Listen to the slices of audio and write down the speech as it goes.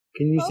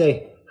Can you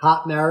say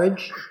hot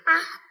marriage?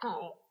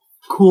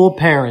 Cool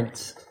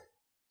parents.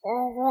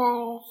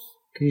 Can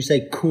you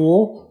say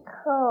cool?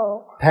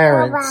 Cool.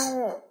 Parents.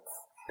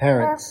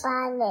 Parents.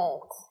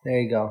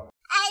 There you go.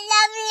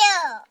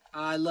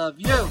 I love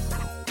you.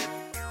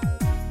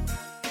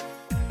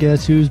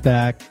 Guess who's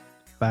back?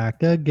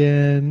 Back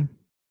again.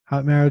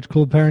 Hot Marriage,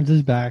 Cool Parents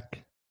is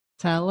back.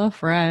 Tell a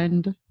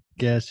friend.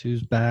 Guess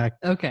who's back?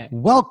 Okay.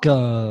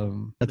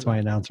 Welcome. That's my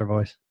announcer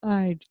voice.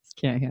 I just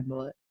can't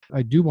handle it.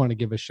 I do want to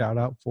give a shout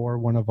out for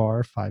one of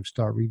our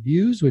 5-star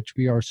reviews, which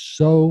we are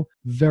so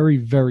very,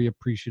 very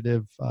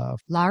appreciative of.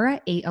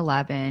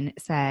 Lara811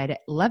 said,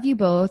 love you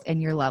both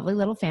and your lovely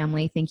little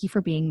family. Thank you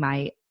for being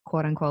my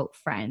quote unquote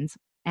friends.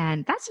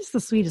 And that's just the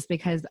sweetest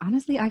because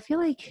honestly, I feel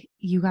like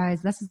you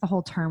guys, this is the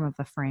whole term of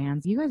the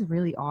friends. You guys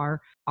really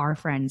are our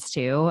friends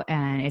too.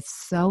 And it's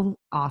so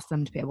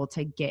awesome to be able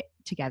to get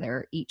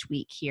together each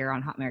week here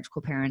on Hot Marriage,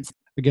 Cool Parents.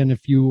 Again,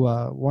 if you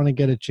want to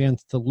get a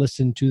chance to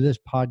listen to this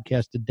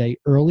podcast a day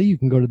early, you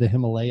can go to the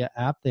Himalaya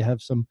app. They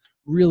have some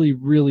really,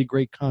 really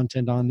great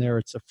content on there.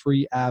 It's a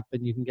free app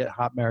and you can get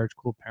Hot Marriage,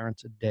 Cool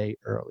Parents a day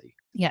early.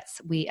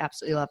 Yes, we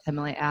absolutely love the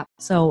Himalaya app.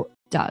 So,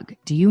 Doug,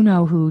 do you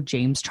know who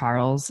James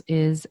Charles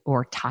is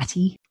or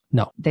Tati?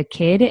 No. The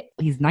kid,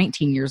 he's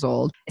 19 years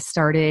old,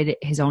 started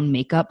his own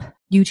makeup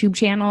YouTube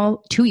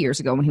channel 2 years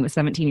ago when he was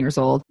 17 years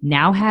old,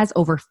 now has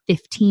over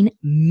 15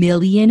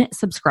 million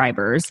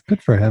subscribers.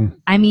 Good for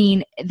him. I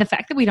mean, the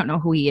fact that we don't know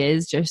who he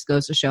is just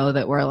goes to show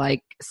that we're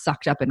like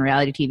sucked up in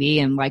reality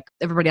TV and like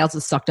everybody else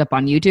is sucked up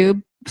on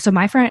YouTube. So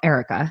my friend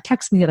Erica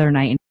texted me the other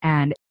night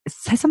and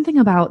said something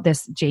about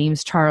this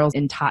James Charles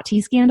and Tati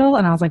scandal.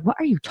 And I was like, what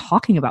are you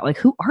talking about? Like,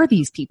 who are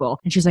these people?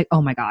 And she's like,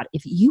 oh my God,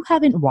 if you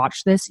haven't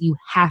watched this, you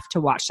have to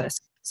watch this.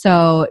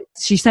 So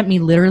she sent me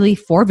literally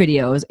 4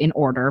 videos in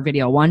order,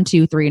 video 1,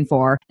 2, 3, and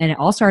 4. And it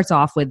all starts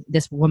off with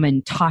this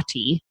woman,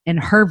 Tati, in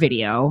her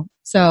video.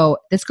 So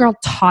this girl,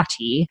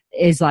 Tati,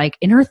 is like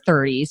in her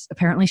 30s.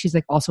 Apparently she's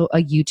like also a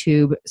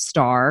YouTube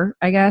star,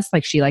 I guess.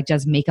 Like she like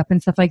does makeup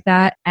and stuff like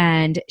that.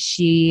 And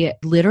she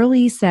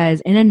literally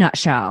says in a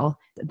nutshell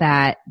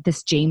that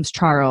this James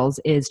Charles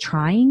is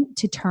trying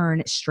to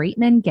turn straight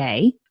men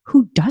gay.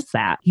 Who does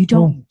that? You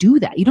don't do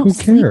that. You don't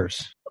Who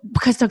cares?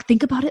 Because Doug,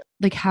 think about it,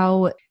 like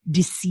how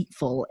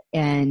deceitful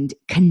and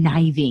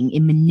conniving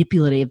and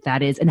manipulative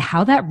that is and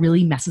how that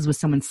really messes with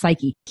someone's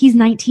psyche. He's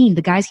 19.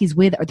 The guys he's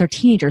with, they're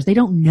teenagers. They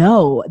don't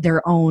know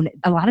their own.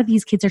 A lot of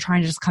these kids are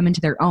trying to just come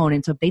into their own.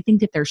 And so if they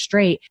think that they're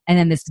straight and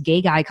then this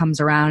gay guy comes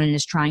around and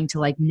is trying to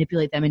like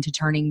manipulate them into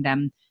turning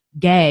them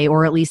gay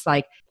or at least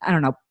like, I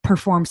don't know,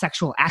 perform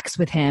sexual acts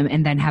with him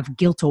and then have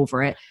guilt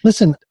over it.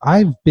 Listen,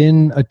 I've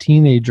been a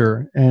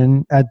teenager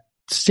and at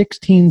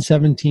 16,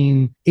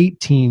 17,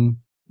 18,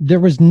 there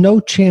was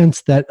no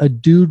chance that a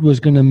dude was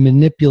going to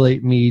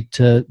manipulate me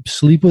to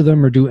sleep with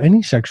him or do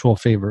any sexual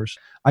favors.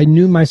 I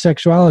knew my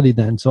sexuality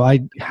then. So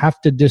I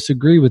have to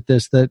disagree with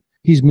this, that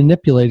he's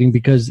manipulating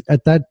because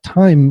at that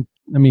time,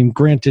 I mean,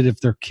 granted, if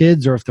they're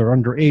kids or if they're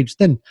underage,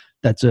 then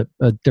that's a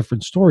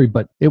different story.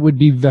 But it would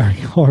be very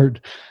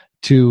hard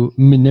to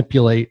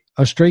manipulate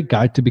a straight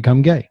guy to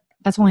become gay.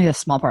 That's only a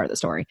small part of the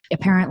story.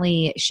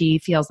 Apparently, she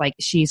feels like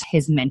she's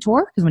his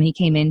mentor because when he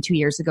came in 2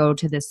 years ago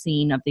to the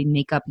scene of the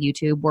makeup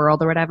YouTube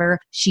world or whatever,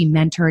 she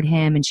mentored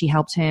him and she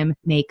helped him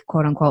make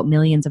quote unquote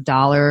millions of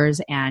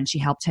dollars and she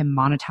helped him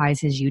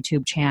monetize his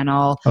YouTube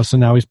channel. Oh, so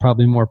now he's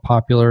probably more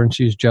popular and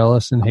she's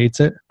jealous and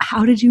hates it?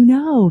 How did you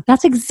know?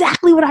 That's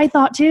exactly what I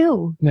thought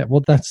too. Yeah,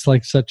 well, that's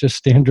like such a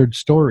standard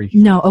story.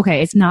 No,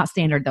 okay, it's not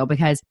standard though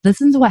because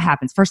listen to what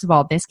happens. First of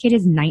all, this kid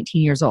is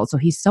 19 years old, so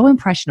he's so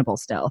impressionable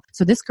still.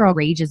 So this girl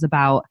rages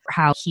about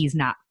how he's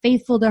not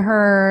faithful to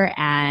her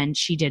and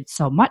she did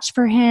so much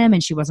for him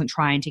and she wasn't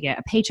trying to get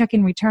a paycheck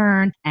in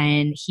return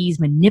and he's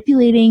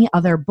manipulating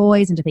other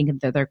boys into thinking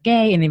that they're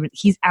gay and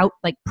he's out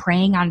like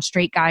preying on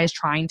straight guys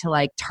trying to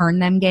like turn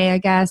them gay, I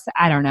guess.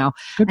 I don't know.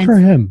 Good for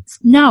him.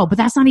 No, but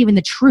that's not even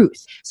the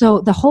truth.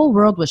 So the whole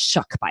world was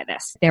shook by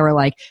this. They were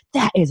like,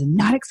 that is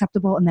not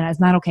acceptable and that is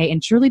not okay.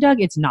 And truly,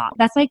 Doug, it's not.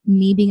 That's like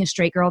me being a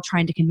straight girl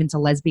trying to convince a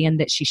lesbian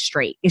that she's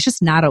straight. It's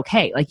just not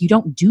okay. Like you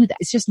don't do that.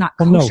 It's just not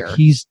kosher. Well, no,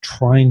 he's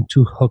trying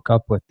to hook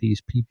up with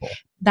these people.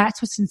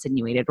 That's what's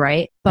insinuated,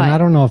 right? But and I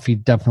don't know if he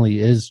definitely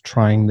is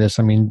trying this.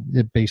 I mean,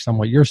 based on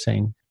what you're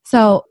saying.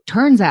 So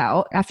turns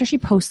out after she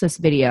posts this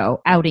video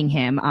outing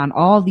him on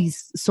all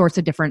these sorts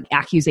of different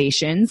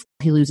accusations,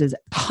 he loses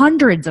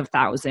hundreds of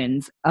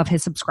thousands of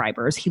his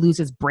subscribers. He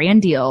loses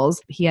brand deals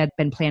he had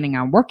been planning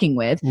on working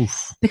with.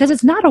 Oof. Because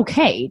it's not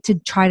okay to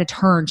try to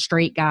turn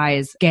straight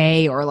guys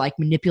gay or like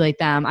manipulate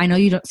them. I know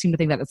you don't seem to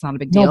think that it's not a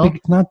big deal. No,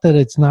 not that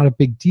it's not a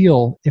big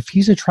deal. If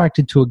he's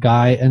attracted to a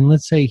guy and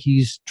let's say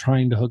he's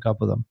trying to hook up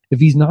with him if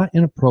he's not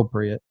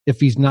inappropriate, if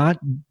he's not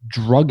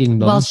drugging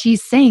them. Well,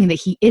 she's saying that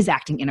he is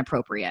acting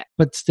inappropriate.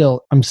 But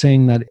still, I'm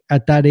saying that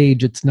at that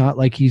age, it's not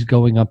like he's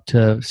going up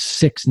to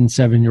 6 and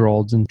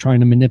 7-year-olds and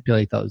trying to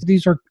manipulate those.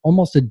 These are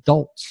almost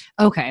adults.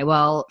 Okay,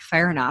 well,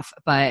 fair enough.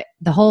 But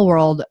the whole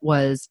world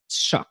was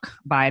shook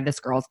by this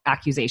girl's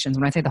accusations.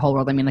 When I say the whole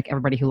world, I mean like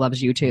everybody who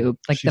loves YouTube,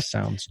 like She the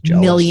sounds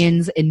jealous.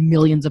 millions and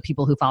millions of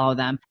people who follow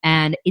them,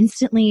 and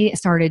instantly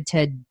started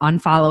to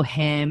unfollow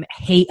him,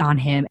 hate on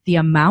him. The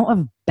amount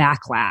of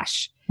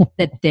backlash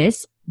that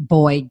this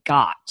boy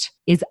got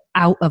is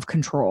out of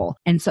control.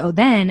 And so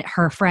then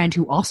her friend,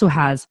 who also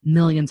has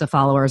millions of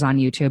followers on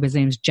YouTube, his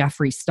name's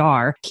Jeffree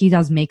Star, he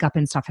does makeup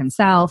and stuff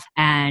himself,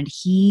 and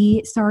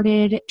he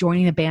started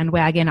joining the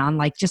bandwagon on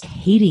like just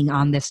hating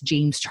on this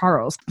James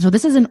Charles. So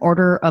this is an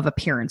order of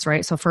appearance,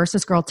 right? So first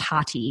this girl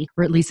Tati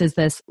releases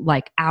this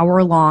like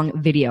hour-long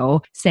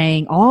video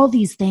saying all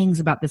these things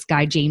about this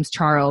guy James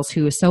Charles,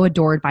 who is so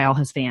adored by all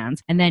his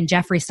fans. And then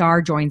Jeffree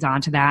Star joins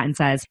on to that and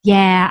says,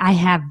 yeah, I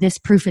have this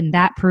proof and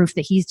that proof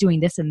that he's doing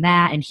this and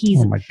that, and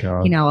he's Oh my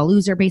God. a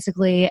loser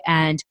basically.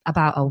 And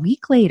about a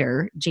week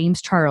later,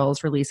 James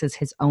Charles releases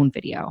his own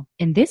video.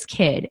 And this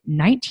kid,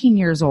 19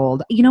 years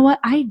old, you know what?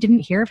 I didn't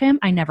hear of him.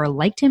 I never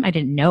liked him. I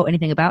didn't know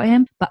anything about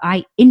him, but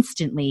I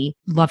instantly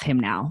love him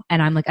now.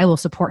 And I'm like, I will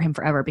support him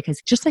forever,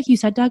 because just like you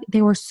said, Doug,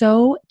 they were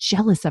so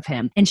jealous of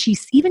him. And she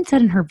even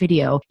said in her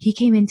video, he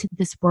came into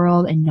this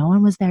world and no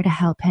one was there to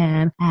help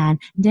him. And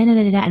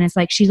da-da-da-da-da. And it's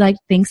like, she like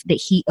thinks that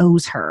he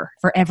owes her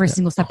for every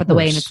single step of the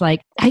way. And it's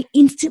like, I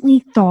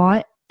instantly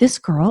thought, this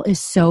girl is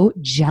so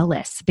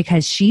jealous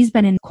because she's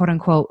been in quote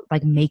unquote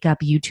like makeup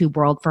YouTube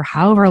world for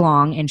however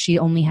long, and she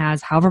only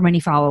has however many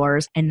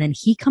followers. And then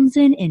he comes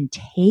in and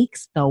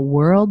takes the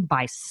world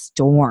by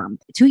storm.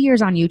 2 years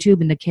on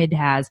YouTube, and the kid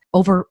has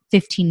over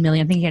 15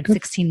 million. I think he had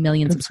 16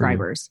 million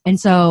subscribers. And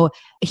so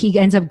he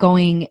ends up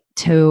going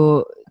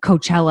to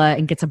Coachella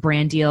and gets a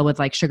brand deal with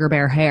like Sugar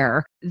Bear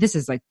Hair. This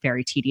is like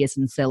very tedious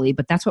and silly,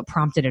 but that's what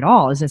prompted it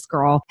all. Is this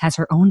girl has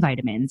her own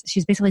vitamins.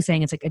 She's basically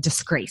saying it's like a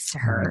disgrace to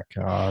her.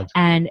 Oh my God.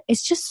 And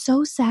it's just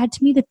so sad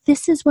to me that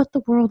this is what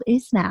the world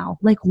is now.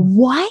 Like,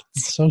 what?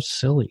 It's so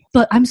silly.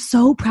 But I'm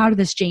so proud of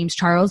this James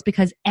Charles,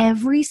 because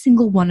every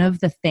single one of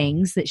the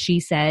things that she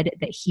said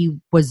that he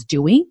was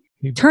doing,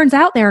 turns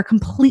out they're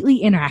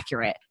completely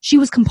inaccurate. She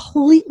was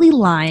completely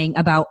lying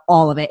about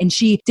all of it. And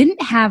she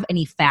didn't have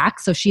any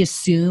facts, so she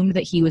assumed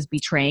that he was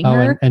betraying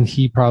her. And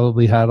he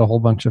probably had a whole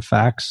bunch of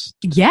facts.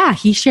 Yeah,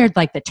 he shared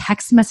like the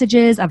text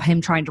messages of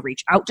him trying to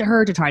reach out to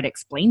her to try to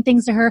explain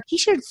things to her. He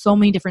shared so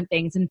many different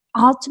things. And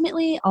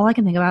ultimately, all I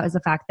can think about is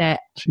the fact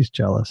that She's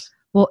jealous.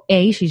 Well,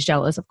 A, she's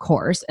jealous, of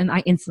course. And I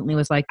instantly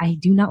was like, I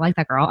do not like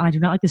that girl. And I do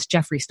not like this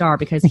Jeffree Star,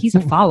 because he's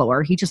a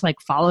follower. He just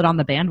like followed on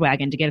the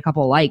bandwagon to get a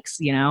couple of likes,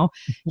 you know?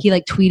 He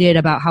like tweeted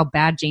about how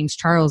bad James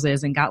Charles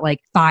is and got like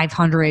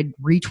 500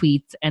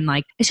 retweets. And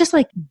like, it's just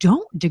like,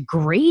 don't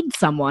degrade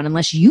someone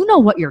unless you know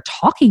what you're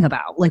talking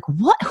about. Like,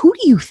 who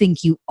do you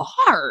think you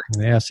are?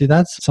 Yeah, see,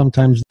 that's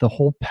sometimes the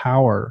whole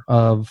power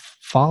of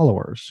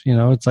followers. You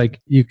know, it's like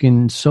you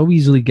can so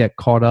easily get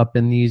caught up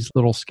in these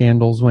little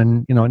scandals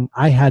when, you know, and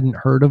I hadn't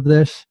heard of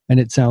this, and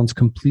it sounds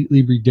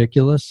completely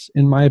ridiculous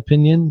in my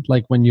opinion.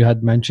 Like when you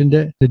had mentioned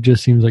it, it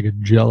just seems like a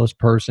jealous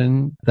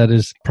person that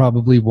is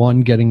probably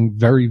one, getting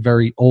very,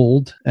 very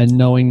old, and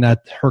knowing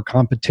that her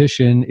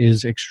competition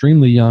is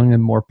extremely young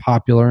and more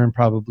popular and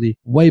probably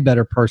way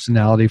better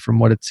personality from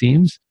what it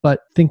seems.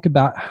 But think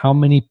about how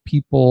many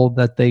people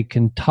that they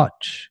can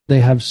touch. They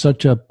have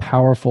such a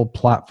powerful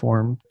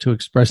platform to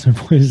express their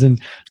voice,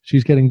 and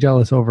she's getting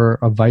jealous over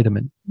a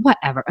vitamin.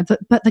 Whatever.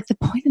 But like the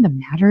point of the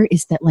matter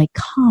is that like,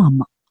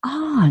 come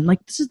on,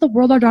 like this is the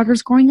world our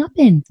daughter's growing up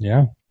in.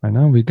 Yeah, I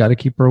know. We've got to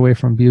keep her away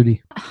from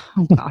beauty.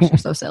 Oh gosh, you're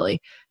so silly.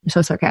 You're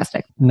so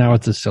sarcastic. Now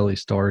it's a silly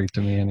story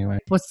to me anyway.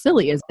 What's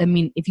silly is, I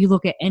mean, if you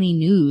look at any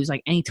news,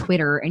 like any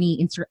Twitter, any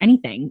Insta,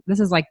 anything, this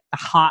is like the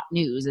hot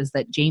news, is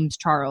that James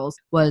Charles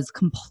was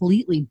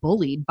completely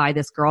bullied by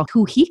this girl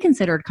who he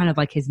considered kind of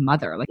like his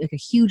mother, like a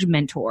huge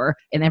mentor.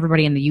 And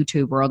everybody in the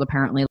YouTube world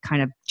apparently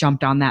kind of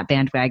jumped on that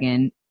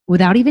bandwagon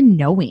without even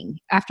knowing.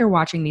 After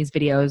watching these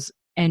videos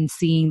and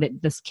seeing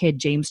that this kid,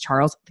 James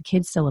Charles, the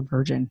kid's still a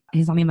virgin.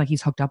 He's not even like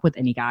he's hooked up with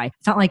any guy.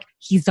 It's not like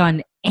he's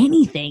done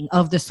anything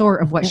of the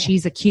sort of what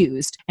she's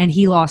accused. And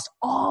he lost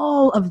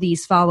all of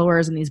these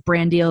followers and these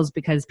brand deals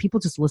because people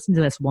just listen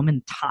to this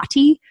woman,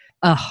 Tati.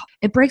 Ugh.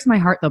 It breaks my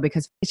heart though,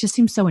 because it just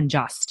seems so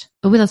unjust.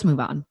 But let's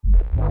move on.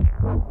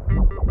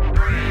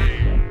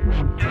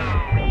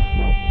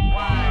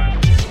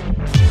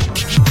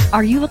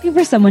 Are you looking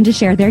for someone to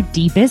share their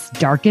deepest,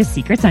 darkest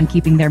secrets on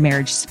keeping their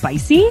marriage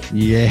spicy?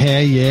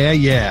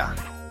 Yeah.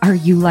 Are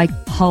you like,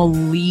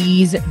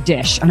 please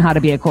dish on how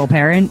to be a cool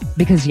parent?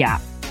 Because yeah,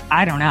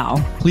 I don't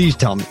know. Please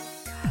tell me.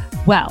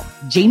 Well,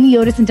 Jamie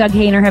Otis and Doug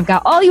Hayner have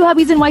got all you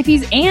hubbies and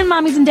wifeys and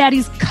mommies and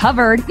daddies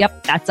covered.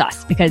 Yep, that's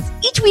us. Because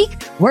each week,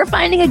 we're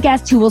finding a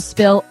guest who will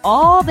spill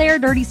all their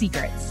dirty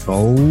secrets.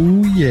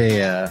 Oh,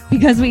 yeah.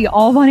 Because we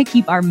all want to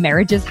keep our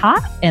marriages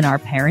hot and our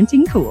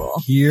parenting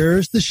cool.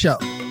 Here's the show.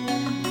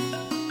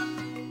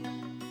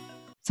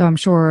 So I'm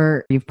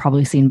sure you've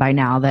probably seen by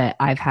now that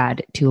I've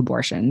had 2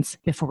 abortions.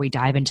 Before we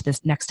dive into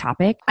this next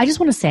topic, I just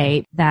want to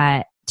say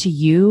that to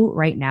you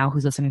right now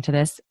who's listening to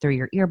this through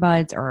your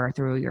earbuds or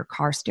through your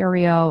car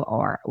stereo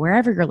or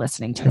wherever you're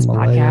listening to this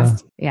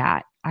podcast.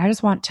 Yeah. I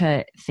just want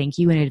to thank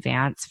you in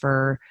advance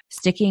for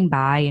sticking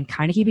by and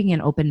kind of keeping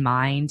an open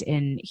mind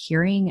and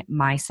hearing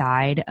my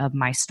side of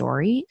my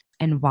story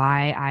and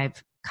why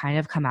I've kind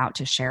of come out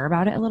to share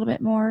about it a little bit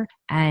more.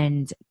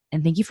 And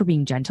thank you for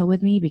being gentle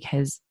with me,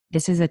 because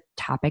this is a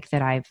topic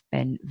that I've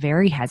been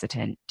very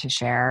hesitant to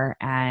share.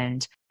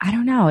 And I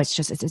don't know,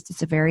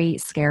 it's a very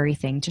scary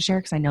thing to share,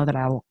 because I know that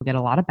I will get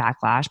a lot of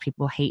backlash.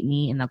 People hate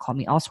me and they'll call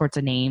me all sorts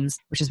of names,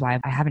 which is why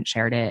I haven't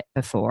shared it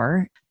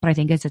before. But I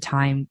think it's a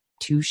time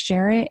to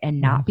share it and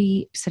not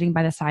be sitting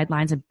by the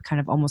sidelines and kind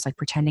of almost like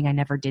pretending I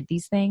never did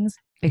these things.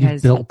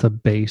 Because you've built a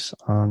base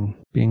on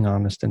being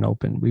honest and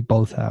open. We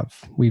both have.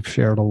 We've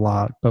shared a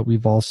lot, but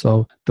we've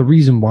also, the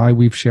reason why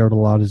we've shared a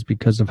lot is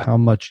because of how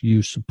much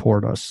you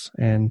support us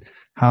and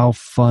how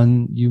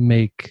fun you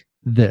make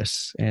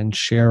this and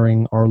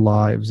sharing our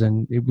lives.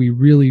 And we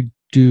really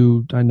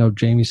do, I know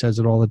Jamie says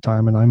it all the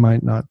time and I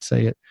might not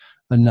say it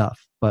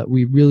enough, but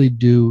we really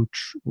do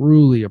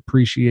truly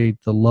appreciate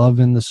the love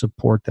and the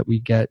support that we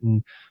get.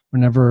 And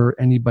whenever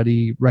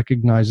anybody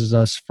recognizes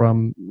us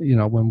from,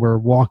 when we're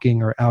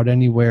walking or out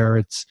anywhere,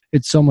 it's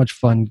so much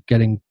fun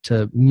getting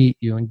to meet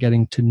you and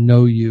getting to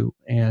know you.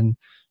 And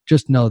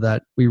just know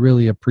that we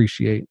really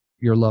appreciate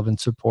your love and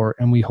support.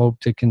 And we hope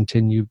to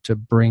continue to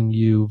bring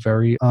you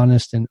very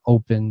honest and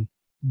open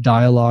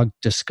dialogue,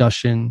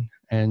 discussion,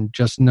 and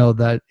just know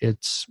that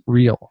it's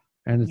real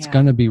and it's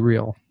going to be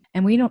real.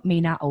 And we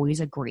may not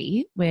always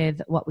agree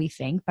with what we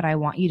think, but I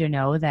want you to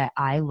know that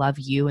I love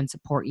you and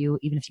support you,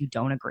 even if you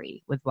don't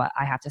agree with what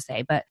I have to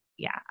say. But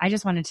yeah, I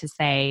just wanted to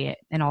say,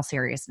 in all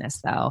seriousness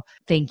though,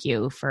 thank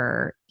you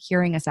for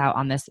hearing us out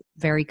on this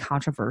very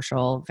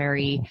controversial,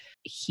 very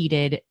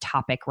heated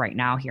topic right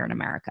now here in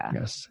America.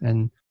 Yes.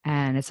 And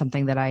it's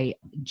something that I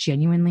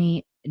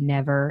genuinely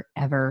never,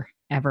 ever,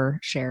 ever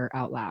share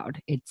out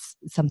loud. It's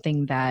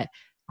something that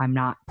I'm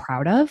not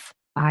proud of.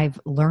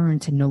 I've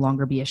learned to no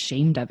longer be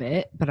ashamed of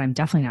it, but I'm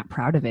definitely not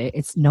proud of it.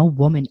 It's no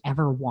woman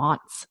ever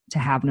wants to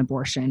have an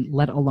abortion,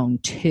 let alone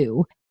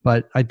 2.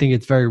 But I think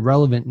it's very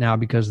relevant now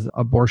because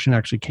abortion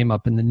actually came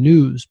up in the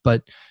news,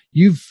 but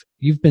you've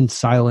been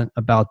silent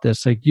about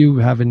this. Like, you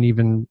haven't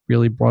even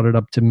really brought it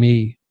up to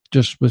me.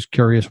 Just was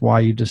curious why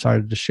you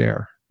decided to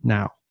share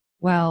now.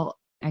 Well,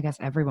 I guess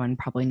everyone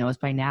probably knows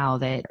by now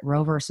that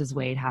Roe versus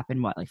Wade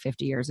happened,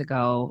 50 years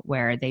ago,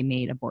 where they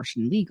made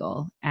abortion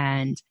legal.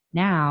 And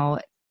now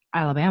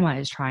Alabama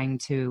is trying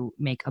to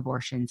make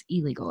abortions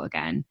illegal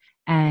again.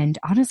 And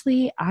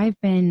honestly, I've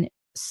been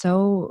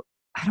so,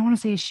 I don't want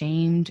to say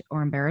ashamed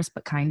or embarrassed,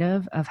 but kind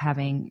of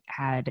having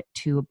had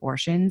 2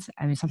 abortions.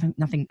 I mean,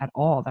 nothing at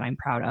all that I'm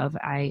proud of.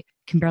 I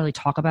can barely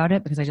talk about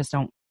it because I just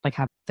don't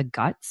have the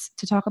guts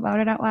to talk about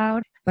it out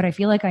loud. But I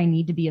feel like I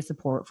need to be a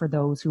support for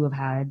those who have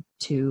had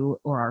to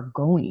or are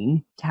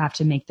going to have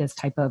to make this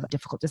type of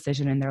difficult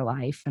decision in their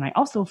life. And I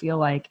also feel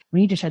like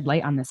we need to shed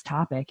light on this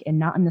topic, and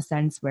not in the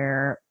sense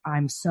where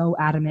I'm so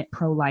adamant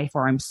pro-life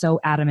or I'm so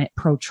adamant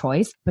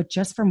pro-choice, but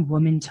just from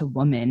woman to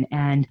woman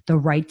and the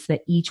rights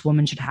that each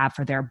woman should have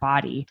for their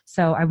body.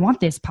 So I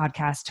want this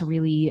podcast to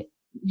really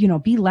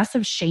be less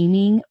of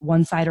shaming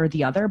one side or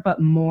the other, but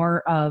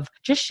more of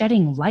just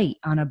shedding light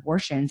on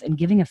abortions and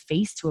giving a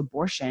face to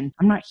abortion.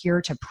 I'm not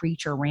here to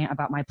preach or rant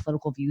about my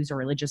political views or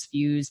religious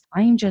views.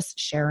 I am just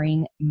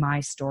sharing my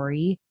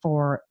story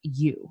for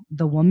you,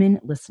 the woman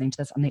listening to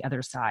this on the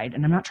other side.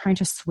 And I'm not trying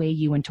to sway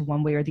you into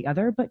one way or the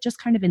other, but just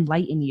kind of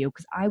enlighten you,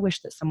 because I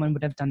wish that someone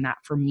would have done that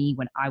for me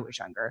when I was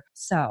younger.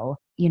 So,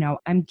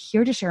 I'm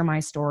here to share my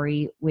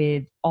story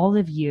with all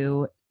of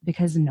you,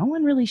 because no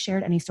one really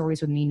shared any stories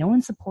with me. No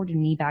one supported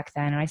me back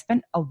then. And I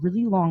spent a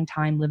really long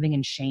time living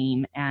in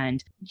shame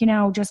and,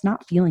 just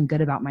not feeling good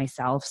about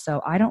myself.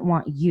 So I don't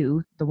want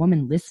you, the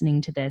woman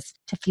listening to this,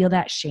 to feel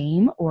that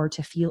shame or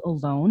to feel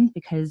alone,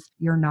 because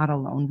you're not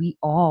alone. We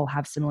all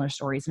have similar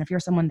stories. And if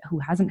you're someone who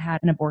hasn't had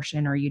an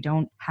abortion or you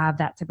don't have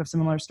that type of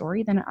similar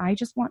story, then I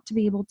just want to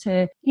be able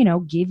to,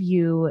 give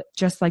you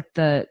just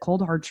the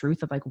cold hard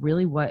truth of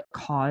really what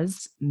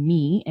caused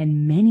me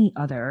and many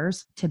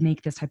others to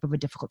make this type of a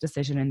difficult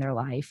decision in their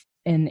life.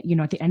 And,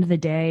 at the end of the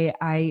day,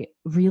 I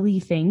really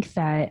think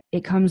that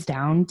it comes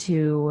down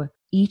to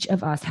each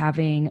of us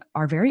having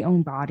our very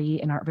own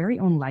body and our very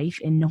own life,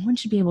 and no one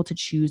should be able to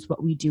choose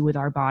what we do with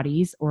our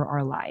bodies or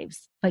our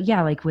lives. But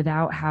yeah,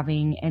 without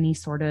having any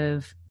sort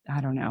of,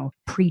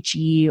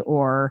 preachy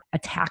or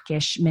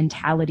attackish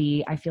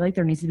mentality, I feel like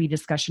there needs to be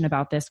discussion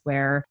about this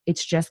where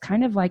it's just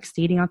kind of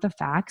stating out the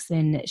facts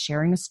and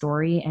sharing a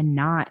story and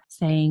not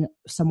saying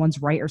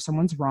someone's right or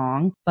someone's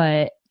wrong,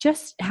 but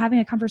just having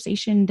a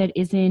conversation that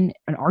isn't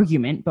an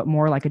argument, but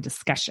more like a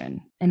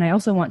discussion. And I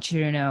also want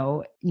you to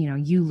know,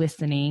 you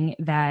listening,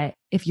 that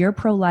if you're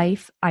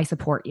pro-life, I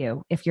support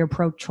you. If you're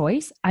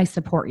pro-choice, I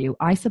support you.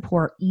 I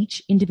support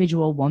each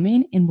individual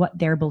woman in what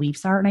their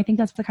beliefs are. And I think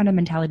that's the kind of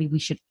mentality we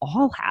should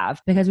all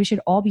have, because we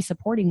should all be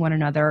supporting one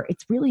another.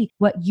 It's really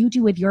what you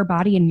do with your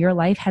body and your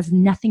life has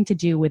nothing to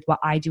do with what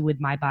I do with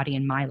my body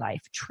and my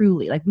life.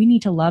 Truly, like, we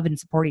need to love and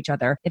support each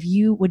other. If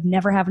you would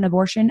never have an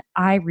abortion,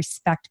 I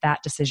respect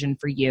that decision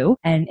for you.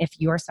 And if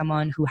you're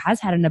someone who has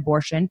had an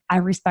abortion, I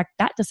respect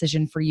that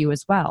decision for you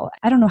as well.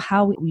 I don't know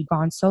how we've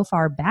gone so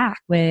far back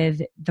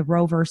with the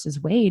Roe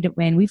versus Wade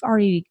when we've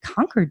already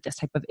conquered this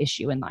type of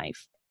issue in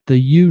life. The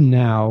you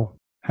now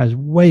has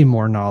way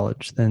more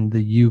knowledge than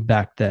the you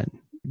back then.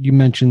 You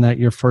mentioned that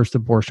your first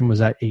abortion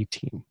was at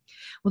 18.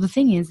 Well, the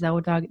thing is, though,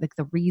 Doug, like,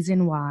 the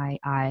reason why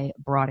I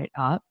brought it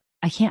up,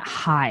 I can't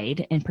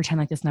hide and pretend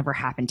like this never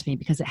happened to me,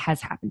 because it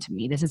has happened to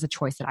me. This is a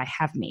choice that I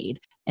have made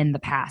in the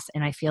past.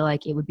 And I feel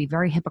like it would be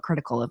very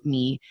hypocritical of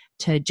me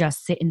to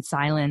just sit in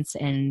silence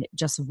and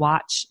just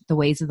watch the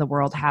ways of the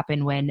world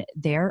happen when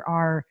there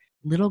are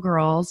little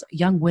girls,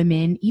 young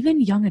women,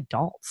 even young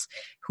adults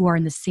who are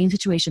in the same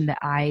situation that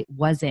I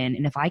was in.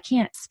 And if I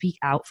can't speak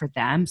out for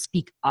them,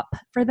 speak up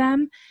for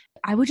them,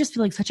 I would just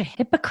feel like such a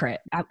hypocrite.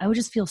 I would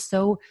just feel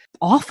so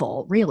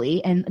awful,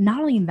 really. And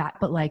not only that,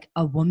 but like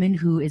a woman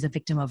who is a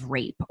victim of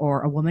rape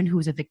or a woman who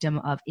is a victim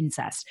of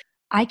incest.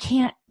 I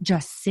can't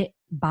just sit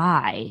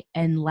by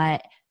and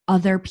let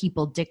other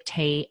people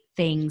dictate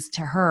things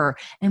to her.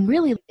 And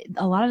really,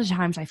 a lot of the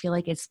times I feel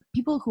like it's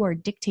people who are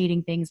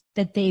dictating things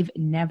that they've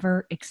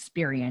never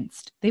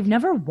experienced. They've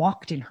never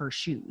walked in her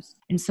shoes.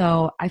 And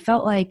so I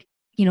felt like,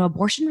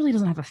 abortion really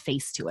doesn't have a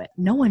face to it.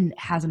 No one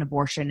has an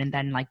abortion and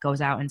then like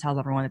goes out and tells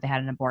everyone that they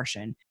had an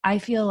abortion. I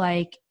feel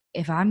like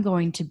if I'm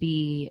going to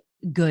be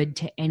good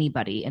to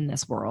anybody in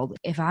this world,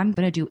 if I'm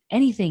going to do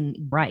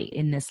anything right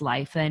in this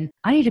life, then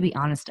I need to be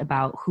honest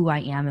about who I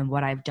am and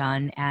what I've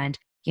done. And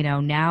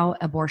now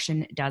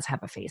abortion does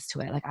have a face to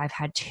it. Like, I've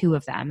had 2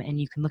 of them, and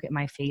you can look at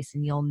my face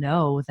and you'll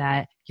know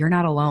that you're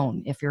not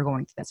alone if you're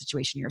going through that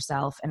situation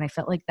yourself. And I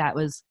felt like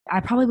I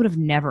probably would have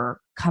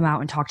never come out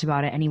and talked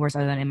about it anywhere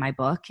other than in my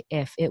book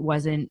if it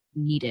wasn't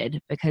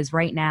needed, because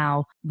right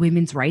now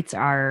women's rights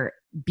are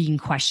being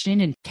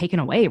questioned and taken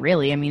away,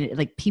 really. I mean,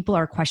 like, people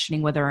are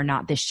questioning whether or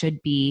not this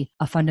should be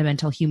a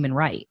fundamental human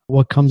right.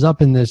 What comes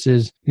up in this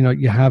is,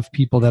 you have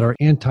people that are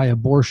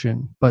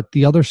anti-abortion, but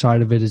the other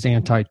side of it is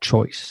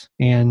anti-choice.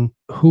 And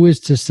who is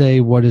to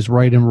say what is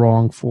right and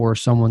wrong for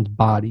someone's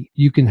body?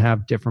 You can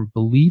have different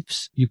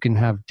beliefs. You can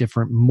have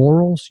different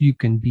morals. You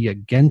can be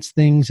against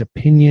things,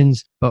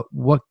 opinions, but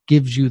what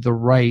gives you the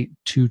right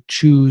to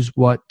choose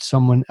what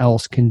someone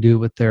else can do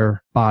with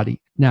their body?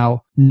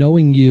 Now,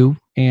 knowing you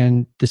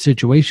and the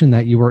situation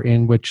that you were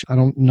in, which I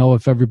don't know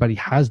if everybody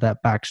has that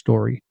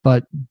backstory,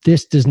 but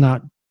this does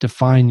not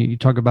define you. You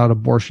talk about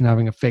abortion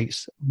having a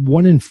face.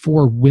 1 in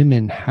 4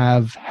 women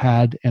have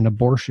had an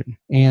abortion.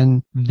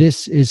 And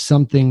this is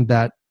something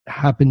that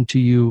happened to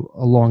you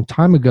a long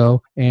time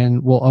ago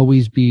and will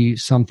always be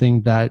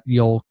something that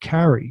you'll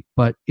carry,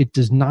 but it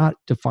does not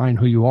define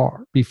who you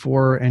are.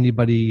 Before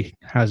anybody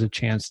has a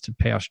chance to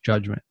pass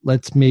judgment,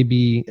 let's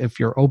maybe, if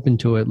you're open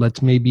to it,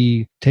 let's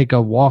maybe take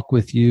a walk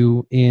with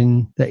you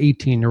in the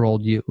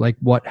 18-year-old you, like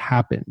what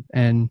happened.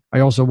 And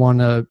I also want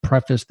to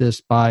preface this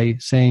by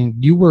saying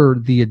you were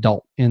the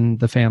adult in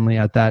the family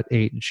at that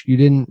age. You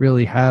didn't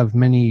really have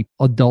many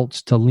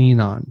adults to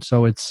lean on.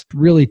 So it's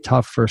really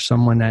tough for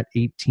someone at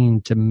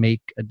 18 to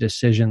make a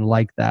decision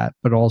like that,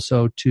 but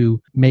also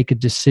to make a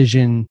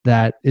decision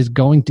that is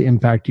going to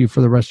impact you for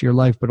the rest of your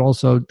life, but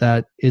also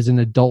that is an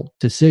adult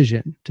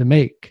decision to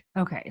make.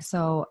 Okay,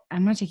 so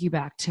I'm going to take you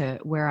back to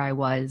where I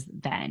was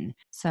then.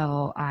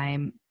 So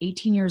I'm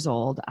 18 years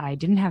old. I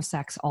didn't have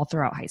sex all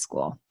throughout high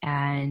school.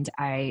 And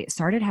I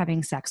started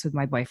having sex with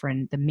my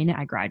boyfriend the minute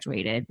I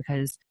graduated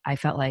because I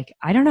felt like,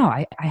 I don't know,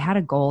 I had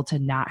a goal to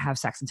not have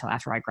sex until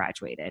after I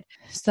graduated.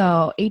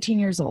 So 18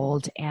 years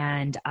old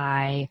and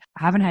I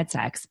haven't had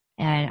sex.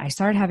 And I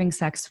started having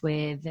sex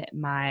with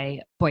my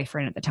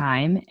boyfriend at the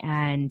time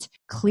and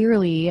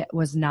clearly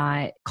was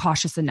not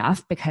cautious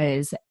enough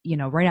because,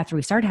 right after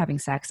we started having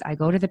sex, I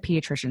go to the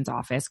pediatrician's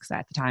office because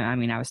at the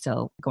time, I was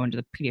still going to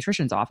the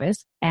pediatrician's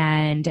office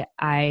and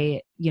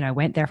I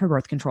went there for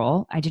birth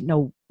control. I didn't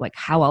know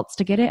how else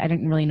to get it. I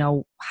didn't really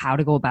know how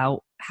to go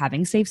about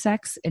having safe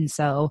sex. And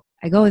so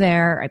I go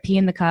there, I pee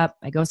in the cup,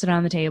 I go sit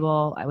on the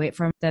table, I wait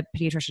for the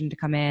pediatrician to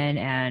come in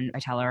and I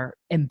tell her,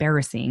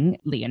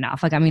 embarrassingly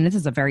enough, this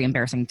is a very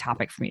embarrassing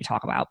topic for me to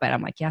talk about, but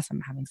I'm like, yes,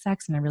 I'm having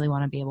sex and I really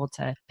want to be able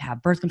to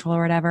have birth control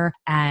or whatever.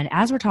 And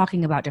as we're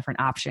talking about different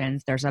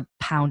options, there's a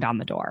pound on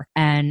the door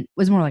and it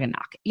was more like a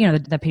knock.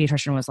 The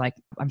pediatrician was like,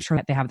 I'm sure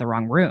that they have the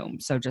wrong room.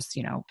 So just,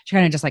 she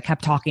kind of just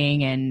kept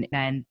talking and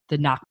then the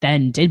knock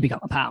then did become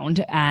a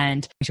pound.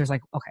 And she was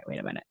like, okay, wait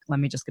a minute, let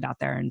me just get out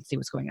there and see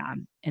what's going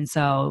on. And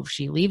so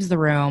she leaves the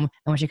room.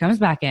 And when she comes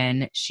back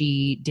in,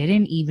 she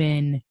didn't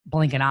even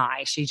blink an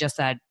eye. She just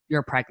said,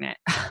 you're pregnant.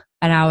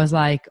 And I was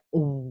like,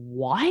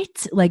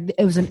 what? Like,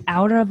 it was an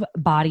out of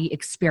body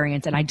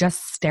experience. And I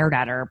just stared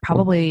at her,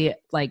 probably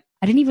like,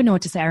 I didn't even know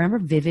what to say. I remember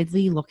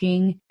vividly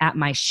looking at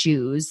my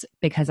shoes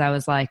because I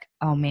was like,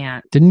 oh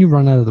man. Didn't you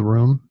run out of the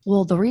room?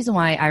 Well, the reason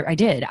why I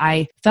did,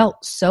 I felt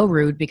so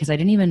rude because I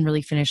didn't even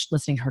really finish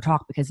listening to her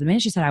talk, because the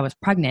minute she said I was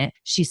pregnant,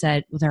 she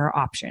said, well, there are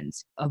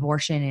options.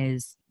 Abortion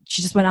is,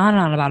 she just went on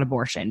and on about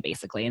abortion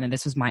basically. And then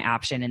this was my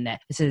option, and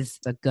that this is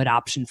a good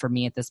option for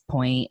me at this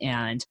point.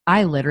 And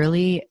I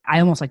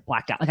almost like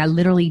blacked out. Like I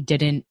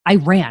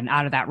ran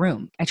out of that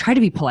room. I tried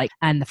to be polite.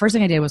 And the first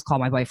thing I did was call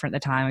my boyfriend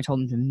at the time. I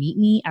told him to meet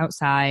me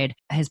outside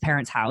his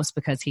parents' house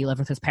because he lived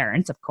with his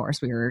parents. Of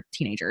course, we were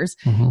teenagers.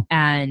 Mm-hmm.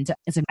 And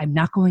I said, I'm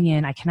not going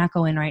in. I cannot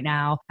go in right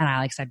now. And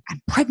I said, I'm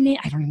pregnant.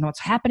 I don't even know what's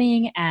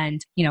happening.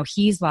 And,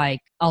 he's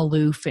like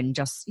aloof and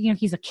just,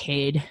 he's a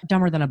kid,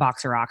 dumber than a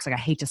box of rocks. Like, I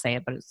hate to say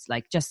it, but it's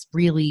like just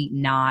really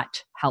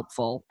not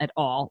helpful at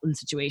all in the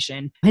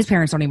situation. His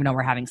parents don't even know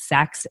we're having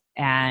sex.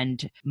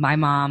 And my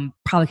mom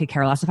probably could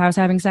care less if I was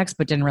having sex,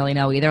 but didn't really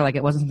know either. Like,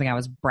 it wasn't something I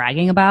was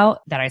bragging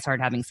about that I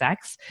started having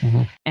sex.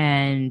 Mm-hmm.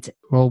 And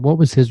well, what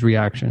was his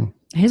reaction?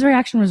 His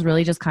reaction was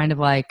really just kind of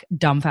like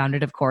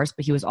dumbfounded, of course,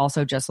 but he was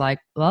also just like,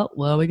 well,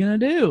 what are we going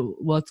to do?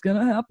 What's going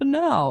to happen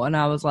now? And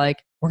I was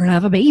like, we're going to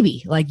have a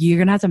baby. Like, you're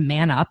going to have to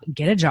man up,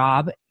 get a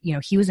job.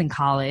 He was in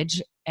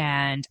college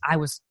and I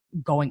was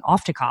going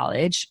off to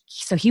college.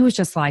 So he was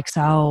just like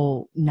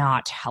so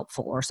not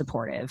helpful or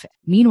supportive.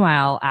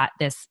 Meanwhile, at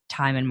this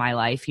time in my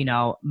life,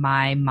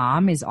 my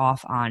mom is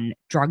off on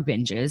drug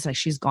binges. Like,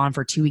 she's gone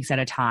for 2 weeks at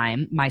a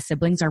time. My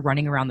siblings are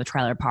running around the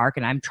trailer park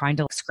and I'm trying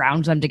to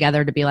scrounge them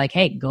together to be like,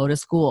 hey, go to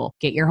school,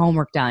 get your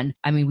homework done.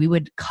 I mean, we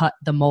would cut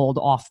the mold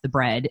off the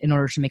bread in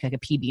order to make like a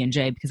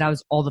PB&J because that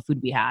was all the food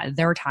we had.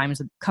 There were times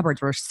the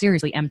cupboards were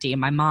seriously empty.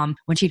 And my mom,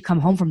 when she'd come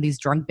home from these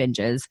drug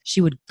binges,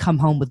 she would come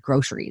home with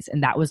groceries.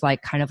 And that was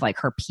like kind of like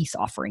her peace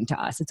offering to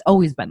us. It's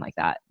always been like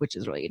that, which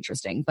is really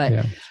interesting. But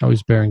yeah,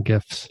 always bearing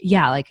gifts.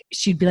 Yeah, like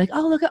she'd be like,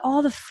 oh, look at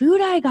all the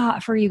food I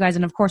got for you guys.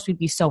 And of course, we'd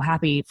be so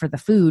happy for the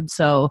food.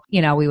 So,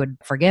 we would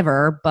forgive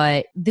her.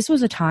 But this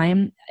was a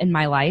time in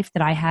my life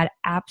that I had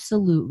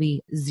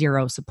absolutely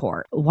zero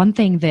support. One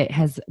thing that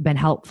has been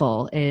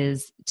helpful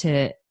is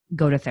to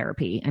go to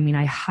therapy. I mean,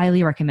 I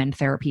highly recommend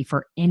therapy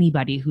for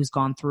anybody who's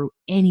gone through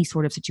any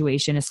sort of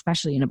situation,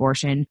 especially an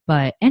abortion,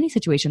 but any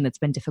situation that's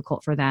been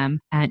difficult for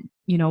them. And,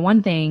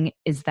 one thing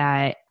is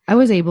that I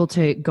was able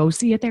to go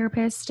see a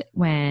therapist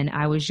when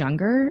I was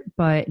younger,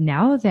 but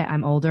now that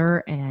I'm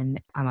older and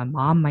I'm a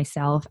mom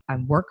myself, I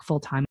work full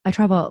time. I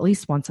travel at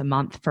least once a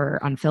month for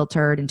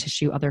Unfiltered and to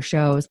shoot other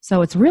shows.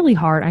 So it's really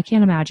hard. I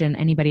can't imagine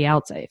anybody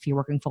else, if you're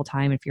working full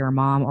time, if you're a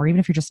mom, or even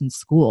if you're just in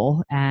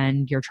school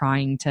and you're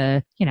trying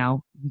to,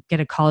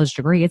 get a college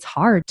degree, it's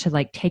hard to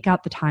like take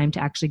out the time to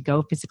actually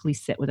go physically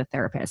sit with a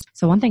therapist.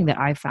 So one thing that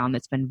I've found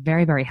that's been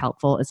very, very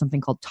helpful is something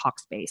called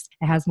Talkspace.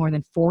 It has more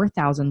than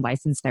 4,000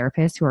 licensed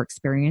therapists who are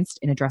experienced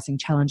in addressing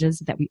challenges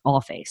that we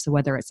all face. So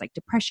whether it's like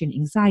depression,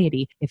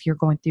 anxiety, if you're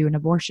going through an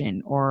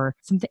abortion or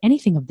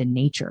anything of the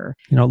nature.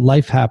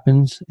 Life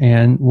happens.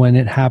 And when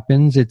it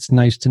happens, it's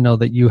nice to know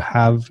that you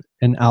have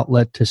an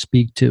outlet to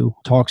speak to.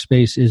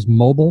 Talkspace is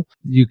mobile.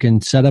 You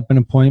can set up an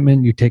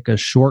appointment. You take a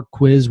short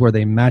quiz where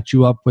they match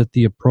you up with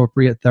the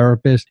appropriate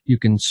therapist. You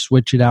can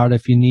switch it out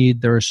if you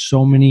need. There are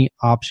so many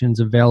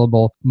options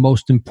available.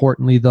 Most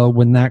importantly, though,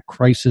 when that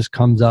crisis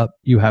comes up,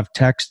 you have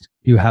text,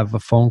 you have a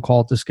phone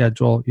call to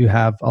schedule, you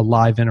have a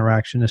live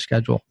interaction to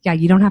schedule. Yeah,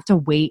 you don't have to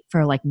wait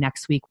for like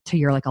next week to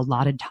your like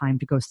allotted time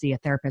to go see a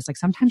therapist. Like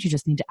sometimes you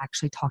just need to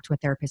actually talk to a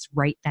therapist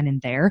right then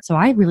and there. So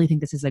I really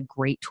think this is a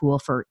great tool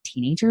for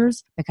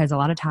teenagers because a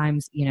lot of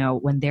times,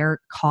 when they're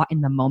caught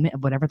in the moment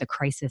of whatever the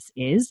crisis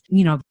is,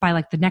 by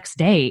like the next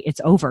day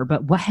it's over,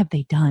 but what have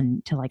they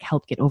done to like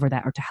help get over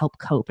that or to help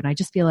cope? And I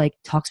just feel like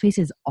Talkspace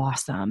is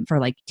awesome for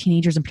like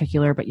teenagers in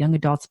particular, but young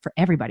adults, for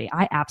everybody.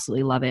 I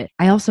absolutely love it.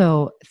 I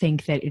also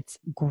think that it's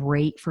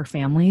great for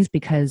families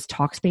because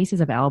Talkspace is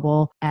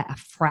available at a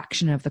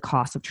fraction of the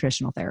cost of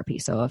traditional therapy.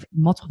 So if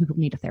multiple people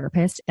need a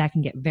therapist, that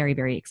can get very,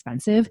 very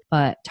expensive,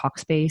 but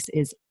Talkspace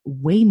is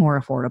way more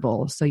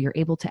affordable. So you're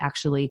able to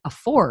actually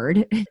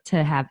afford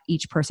to have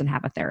each person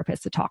have a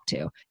therapist to talk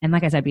to. And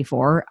like I said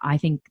before, I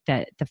think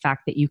that the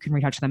fact that you can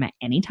reach out to them at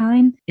any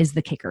time is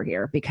the kicker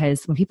here,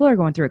 because when people are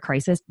going through a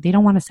crisis, they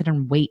don't want to sit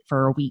and wait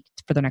for a week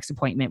for their next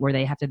appointment where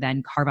they have to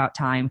then carve out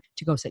time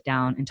to go sit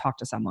down and talk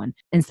to someone.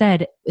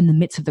 Instead, in the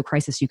midst of the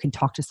crisis, you can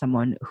talk to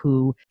someone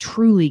who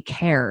truly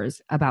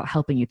cares about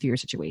helping you through your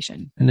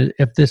situation. And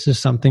if this is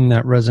something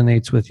that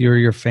resonates with you or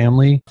your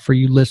family, for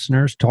you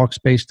listeners,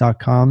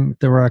 Talkspace.com,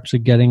 there are actually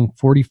getting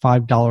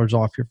 $45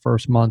 off your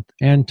first month.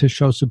 And to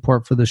show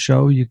support for the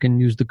show, you can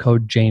use the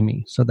code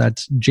Jamie. So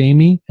that's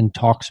Jamie and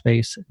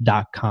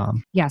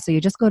Talkspace.com. Yeah, so you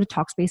just go to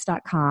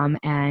Talkspace.com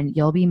and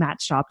you'll be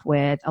matched up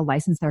with a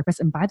licensed therapist.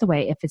 And by the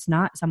way, if it's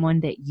not someone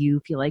that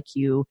you feel like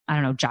you,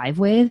 jive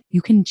with,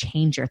 you can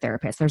change your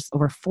therapist. There's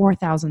over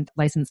 4,000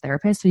 licensed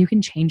therapists, so you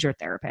can change your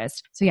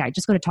therapist. So yeah,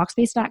 just go to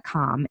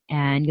Talkspace.com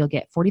and you'll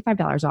get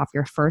 $45 off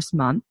your first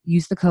month.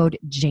 Use the code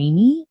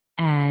Jamie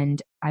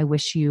and I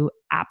wish you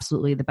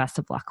absolutely the best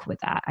of luck with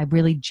that. I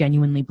really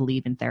genuinely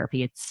believe in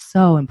therapy. It's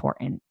so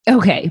important.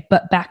 Okay,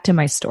 but back to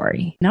my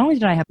story. Not only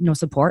did I have no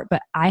support,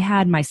 but I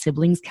had my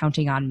siblings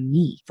counting on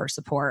me for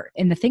support.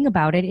 And the thing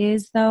about it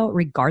is, though,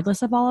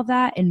 regardless of all of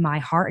that, in my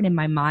heart and in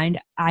my mind,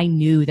 I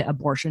knew that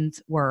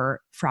abortions were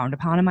frowned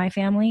upon in my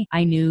family.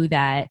 I knew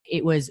that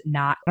it was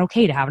not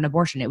okay to have an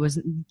abortion. It was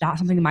not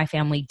something that my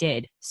family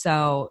did.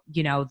 So,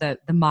 you know, the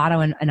motto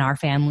in our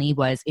family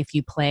was, if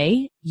you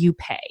play, you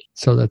pay.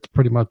 So that's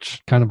pretty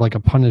much kind of like a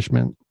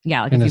punishment.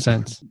 Yeah, like in a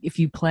sense. If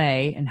you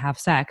play and have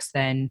sex,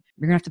 then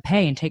you're gonna have to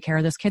pay and take care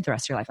of this kid the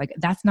rest of your life. Like,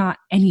 that's not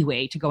any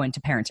way to go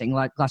into parenting.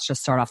 Let's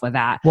just start off with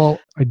that. Well,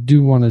 I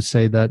do want to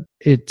say that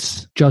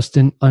it's just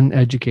an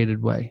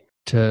uneducated way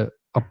to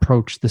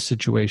approach the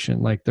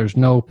situation. Like, there's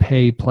no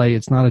pay, play.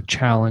 It's not a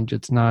challenge.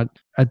 It's not,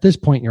 at this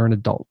point, you're an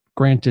adult.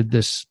 Granted,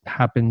 this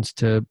happens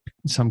to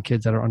some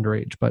kids that are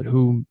underage, but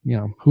who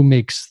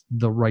makes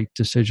the right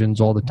decisions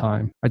all the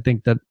time? I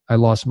think that I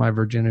lost my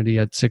virginity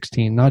at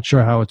 16. Not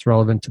sure how it's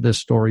relevant to this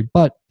story,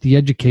 but the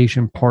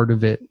education part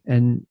of it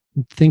and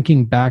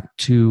thinking back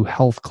to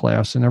health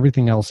class and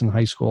everything else in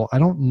high school, I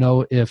don't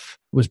know if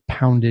it was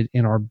pounded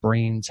in our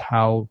brains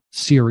how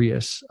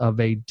serious of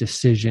a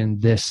decision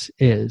this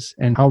is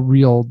and how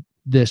real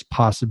this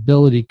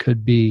possibility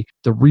could be,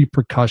 the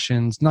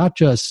repercussions, not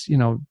just,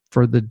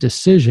 for the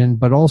decision,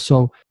 but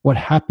also what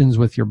happens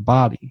with your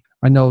body.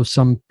 I know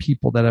some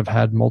people that have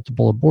had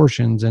multiple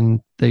abortions and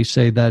they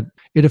say that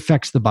it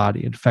affects the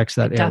body. It affects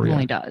that area. It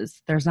definitely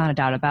does. There's not a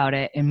doubt about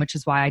it. And which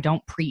is why I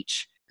don't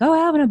preach, go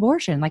have an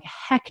abortion. Like,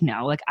 heck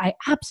no. Like, I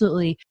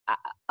absolutely,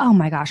 oh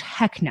my gosh,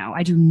 heck no.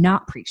 I do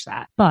not preach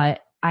that.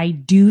 But I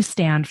do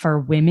stand for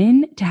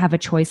women to have a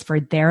choice for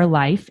their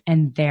life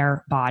and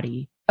their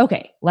body.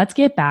 Okay, let's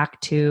get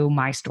back to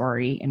my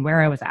story and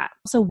where I was at.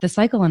 So the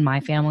cycle in my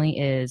family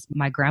is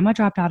my grandma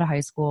dropped out of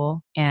high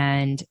school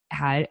and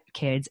had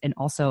kids and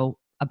also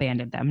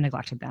abandoned them,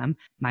 neglected them.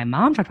 My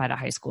mom dropped out of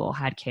high school,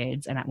 had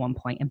kids, and at one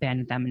point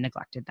abandoned them and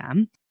neglected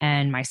them.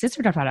 And my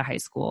sister dropped out of high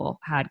school,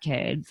 had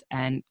kids,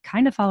 and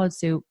kind of followed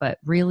suit, but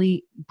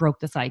really broke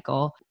the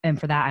cycle. And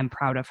for that, I'm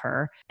proud of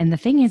her. And the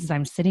thing is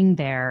I'm sitting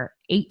there,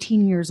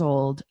 18 years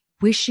old,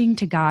 wishing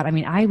to God,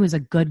 I was a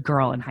good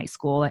girl in high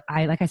school.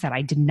 Like I said,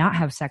 I did not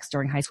have sex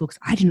during high school because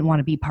I didn't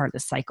want to be part of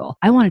this cycle.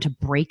 I wanted to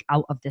break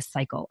out of this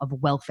cycle of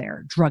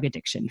welfare, drug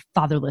addiction,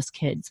 fatherless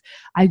kids.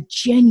 I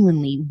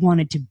genuinely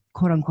wanted to,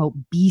 quote unquote,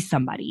 be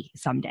somebody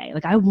someday.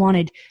 Like, I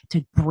wanted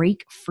to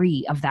break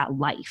free of that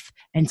life.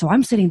 And so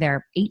I'm sitting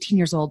there, 18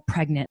 years old,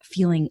 pregnant,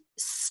 feeling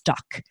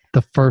stuck.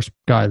 The first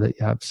guy that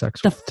you have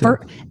sex with.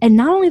 And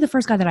not only the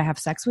first guy that I have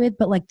sex with,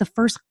 but like the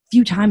first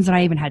few times that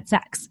I even had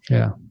sex.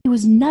 Yeah. It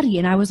was nutty.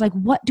 And I was like,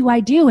 what do I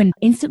do? And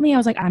instantly I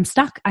was like, I'm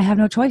stuck. I have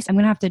no choice. I'm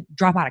going to have to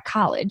drop out of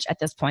college at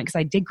this point because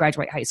I did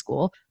graduate high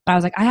school. But I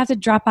was like, I have to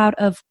drop out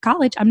of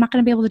college. I'm not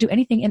going to be able to do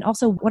anything. And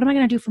also, what am I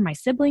going to do for my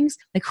siblings?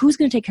 Like, who's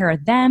going to take care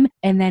of them?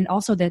 And then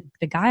also the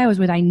guy I was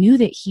with, I knew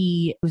that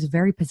he was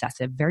very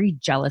possessive, very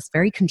jealous,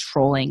 very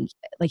controlling.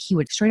 Like, he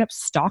would straight up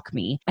stalk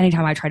me.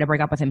 Anytime I tried to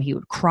break up with him, he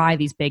would cry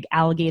these big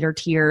alligator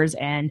tears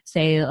and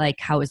say like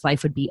how his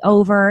life would be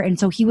over. And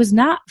so he was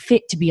not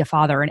fit to be a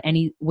father in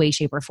any way,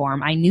 shape, or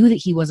form. I knew that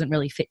he wasn't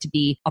really fit to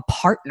be a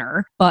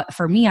partner. But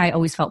for me, I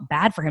always felt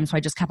bad for him. So I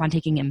just kept on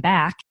taking him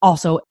back.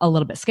 Also a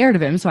little bit scared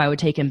of him. So I would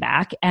take him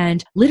back.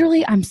 And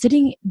literally I'm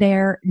sitting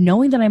there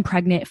knowing that I'm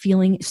pregnant,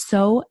 feeling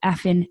so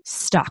effing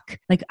stuck.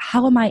 Like,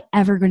 how am I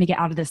ever going to get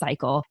out of this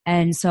cycle?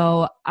 And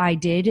so I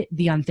did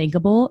the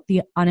unthinkable,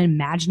 the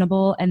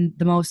unimaginable, and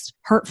the most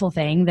hurtful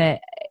thing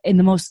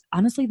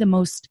honestly, the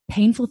most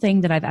painful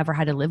thing that I've ever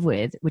had to live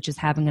with, which is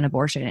having an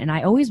abortion. And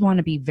I always want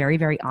to be very,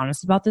 very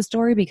honest about this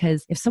story,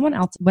 because if someone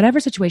else, whatever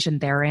situation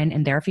they're in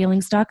and they're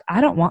feeling stuck,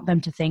 I don't want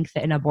them to think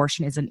that an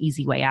abortion is an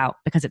easy way out,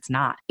 because it's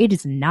not. It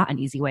is not an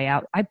easy way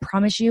out. I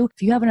promise you,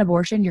 if you have an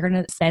abortion, you're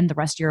going to spend the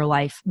rest of your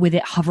life with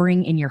it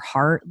hovering in your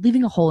heart,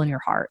 leaving a hole in your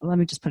heart. Let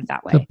me just put it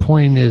that way. The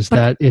point is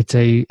that it's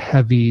a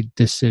heavy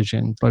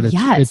decision, but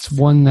it's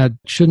one that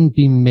shouldn't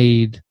be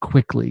made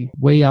quickly.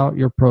 Weigh out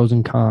your pros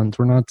and cons.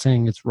 We're not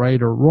saying it's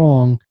right or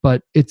wrong,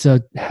 but it's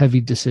a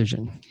heavy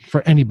decision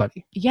for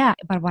anybody. Yeah,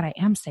 but what I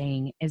am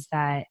saying is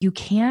that you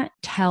can't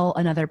tell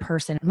another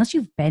person, unless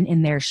you've been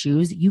in their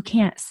shoes, you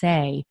can't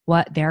say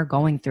what they're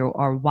going through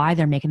or why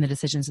they're making the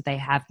decisions that they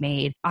have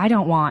made. I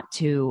don't want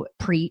to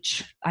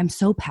preach. I'm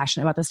so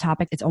passionate about this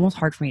topic. It's almost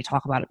hard for me to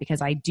talk about it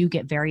because I do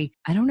get very,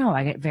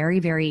 very,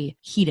 very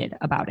heated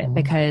about it,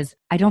 because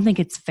I don't think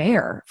it's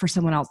fair for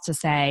someone else to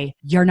say,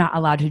 you're not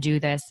allowed to do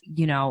this,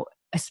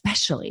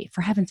 especially,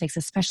 for heaven's sakes,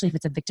 especially if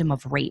it's a victim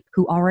of rape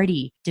who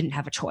already didn't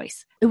have a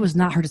choice. It was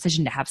not her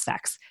decision to have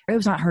sex. It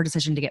was not her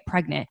decision to get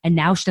pregnant. And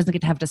now she doesn't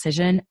get to have a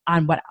decision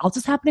on what else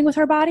is happening with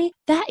her body.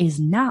 That is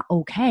not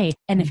okay.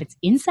 And if it's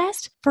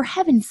incest, for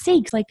heaven's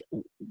sakes, like,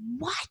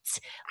 what?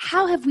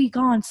 How have we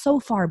gone so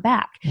far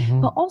back?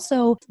 But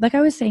also, like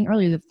I was saying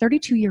earlier, the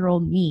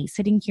 32-year-old me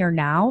sitting here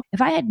now,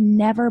 if I had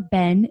never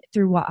been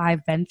through what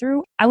I've been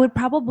through, I would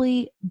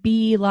probably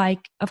be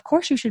like, of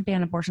course you should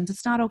ban abortions.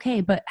 It's not okay.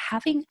 But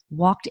having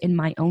walked in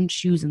my own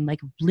shoes and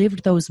like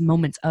lived those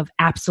moments of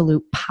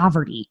absolute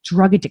poverty,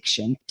 drug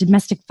addiction,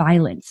 domestic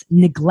violence,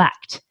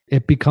 neglect.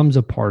 It becomes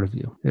a part of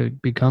you.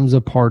 It becomes a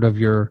part of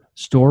your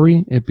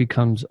story. It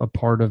becomes a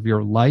part of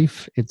your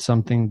life. It's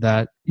something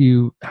that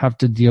you have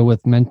to deal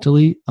with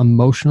mentally,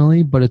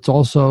 emotionally, but it's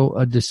also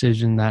a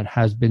decision that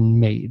has been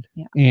made.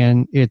 Yeah.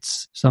 And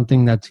it's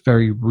something that's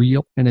very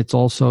real. And it's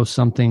also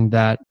something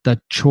that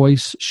the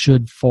choice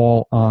should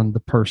fall on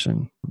the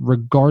person,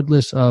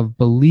 regardless of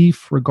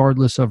belief,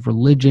 regardless of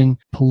religion,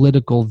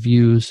 political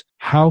views.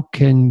 How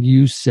can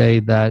you say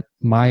that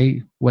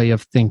my way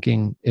of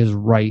thinking is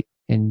right?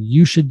 And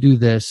you should do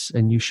this,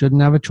 and you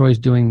shouldn't have a choice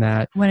doing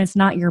that. When it's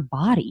not your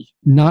body.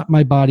 Not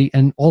my body.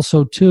 And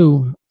also,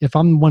 too, if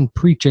I'm the one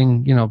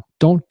preaching,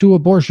 don't do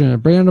abortion,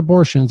 ban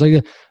abortions.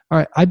 Like, all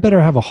right, I better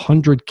have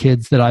 100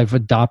 kids that I've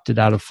adopted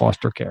out of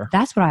foster care.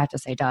 That's what I have to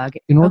say, Doug.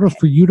 In order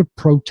for you to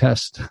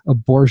protest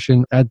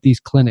abortion at these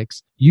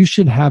clinics, you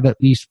should have at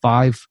least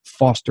 5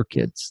 foster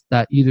kids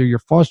that either you're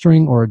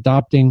fostering or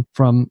adopting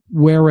from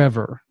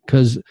wherever,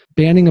 because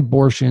banning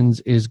abortions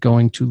is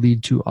going to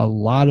lead to a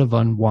lot of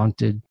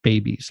unwanted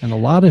babies and a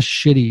lot of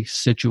shitty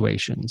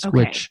situations,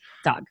 which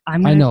Doug, I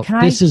know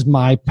this is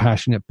my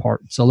passionate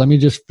part. So let me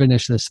just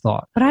finish this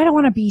thought. But I don't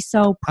want to be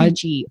so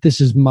preachy. This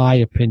is my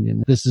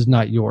opinion. This is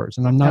not yours.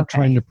 And I'm not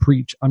trying to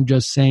preach. I'm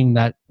just saying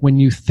that when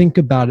you think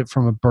about it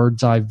from a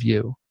bird's eye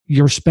view,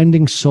 you're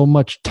spending so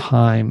much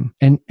time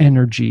and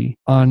energy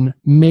on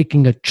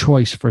making a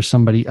choice for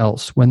somebody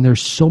else when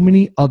there's so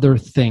many other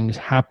things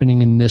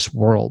happening in this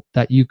world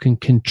that you can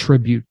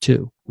contribute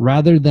to,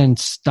 rather than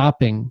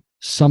stopping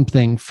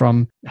something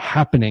from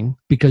happening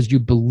because you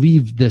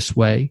believe this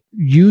way.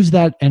 Use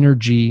that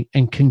energy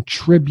and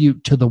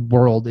contribute to the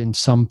world in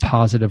some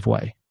positive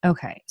way.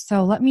 Okay.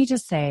 So let me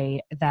just say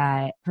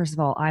that, first of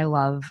all,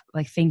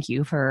 thank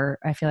you for,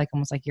 I feel like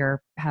almost like you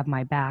have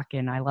my back,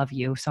 and I love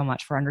you so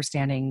much for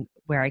understanding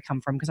where I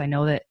come from. Because I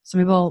know that some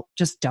people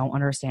just don't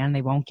understand,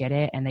 they won't get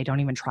it, and they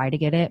don't even try to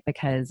get it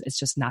because it's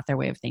just not their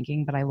way of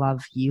thinking. But I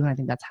love you. And I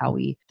think that's how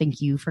we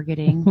thank you for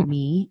getting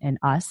me and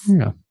us.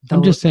 Yeah.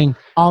 I'm just saying,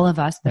 all of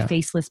us, the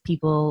faceless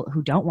people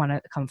who don't want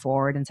to come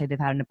forward and say they've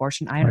had an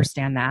abortion. I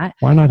understand that.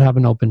 Why not have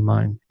an open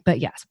mind? But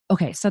yes.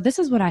 Okay. So this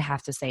is what I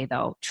have to say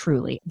though,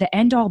 truly the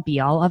end all be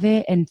all of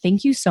it. And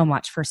thank you so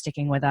much for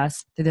sticking with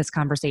us through this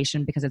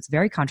conversation, because it's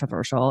very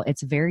controversial.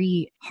 It's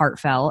very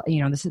heartfelt.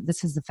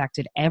 This has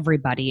affected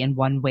everybody in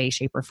one way,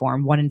 shape, or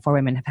form. 1 in 4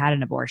 women have had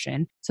an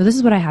abortion. So this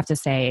is what I have to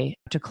say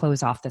to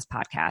close off this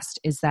podcast,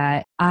 is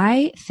that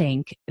I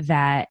think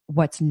that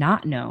what's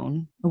not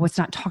known, or what's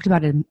not talked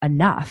about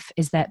enough,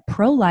 is that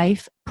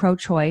pro-life,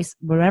 pro-choice,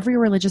 whatever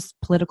your religious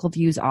political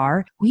views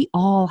are, we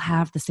all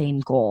have the same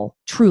goal,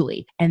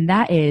 truly. And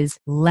that is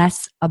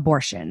less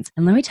abortions.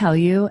 And let me tell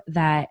you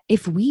that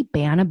if we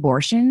ban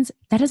abortions,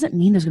 that doesn't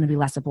mean there's going to be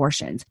less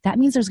abortions. That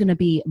means there's going to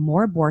be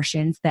more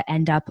abortions that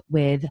end up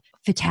with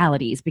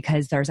fatalities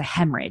because there's a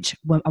hemorrhage.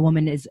 When a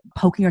woman is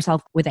poking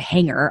herself with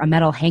a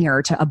metal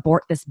hanger to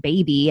abort this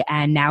baby,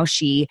 and now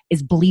she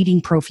is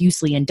bleeding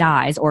profusely and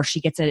dies, or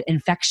she gets an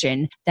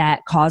infection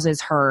that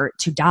causes her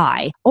to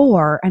die.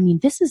 Or,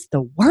 this is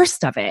the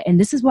worst of it. And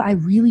this is what I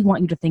really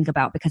want you to think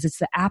about, because it's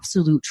the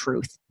absolute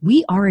truth.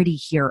 We already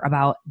hear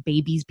about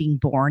babies being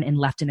born and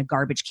left in a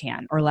garbage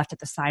can, or left at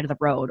the side of the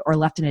road, or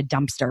left in a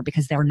dumpster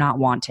because they're not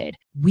wanted.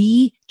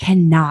 We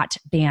cannot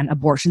ban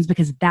abortions,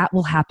 because that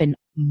will happen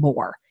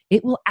more.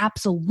 It will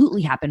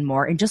absolutely happen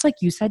more. And just like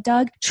you said,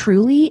 Doug,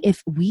 truly,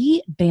 if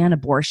we ban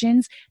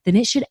abortions, then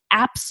it should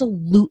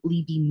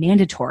absolutely be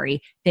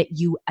mandatory that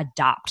you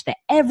adopt, that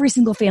every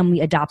single family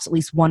adopts at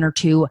least 1 or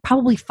 2,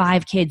 probably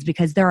 5 kids,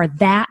 because there are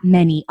that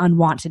many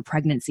unwanted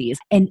pregnancies.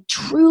 And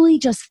truly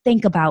just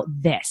think about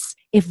this.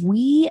 If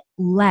we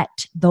let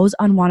those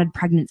unwanted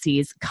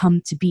pregnancies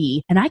come to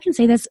be, and I can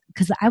say this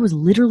because I was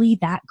literally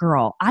that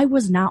girl. I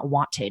was not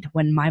wanted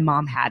when my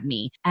mom had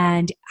me.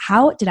 And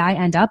how did I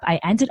end up? I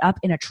ended up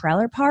in a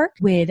trailer park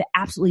with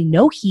absolutely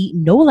no heat,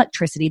 no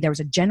electricity. There was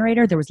a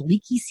generator, there was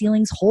leaky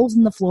ceilings, holes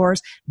in the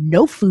floors,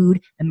 no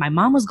food, and my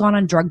mom was gone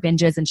on drug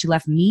binges, and she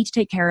left me to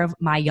take care of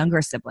my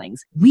younger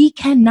siblings. We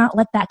cannot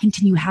let that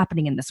continue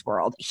happening in this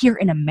world, here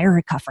in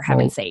America, for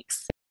heaven's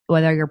sakes.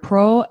 Whether you're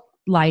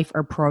pro-life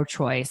or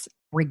pro-choice,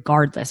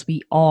 regardless,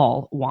 we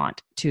all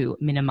want to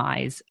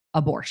minimize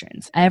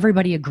abortions.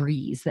 Everybody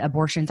agrees that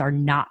abortions are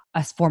not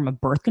a form of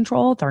birth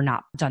control. They're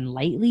not done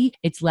lightly.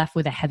 It's left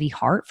with a heavy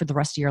heart for the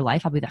rest of your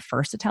life. I'll be the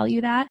first to tell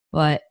you that.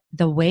 But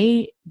the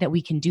way that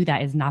we can do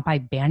that is not by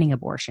banning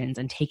abortions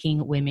and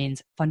taking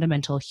women's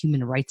fundamental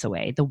human rights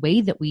away. The way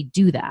that we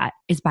do that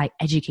is by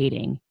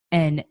educating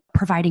and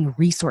providing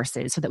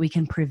resources so that we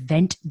can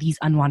prevent these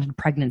unwanted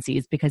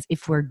pregnancies. Because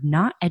if we're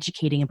not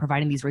educating and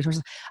providing these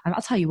resources,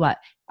 I'll tell you what,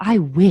 I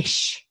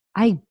wish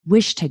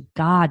to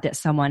God that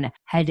someone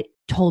had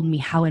told me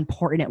how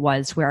important it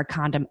was to wear a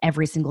condom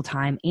every single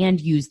time and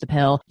use the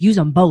pill, use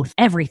them both,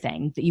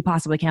 everything that you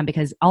possibly can,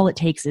 because all it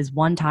takes is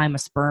one time a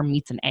sperm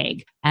meets an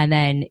egg and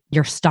then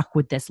you're stuck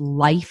with this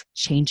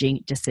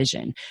life-changing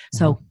decision.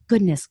 So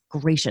goodness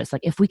gracious,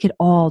 like if we could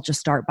all just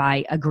start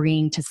by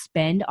agreeing to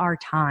spend our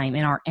time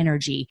and our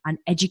energy on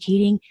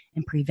educating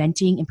and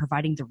preventing and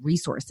providing the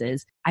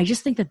resources, I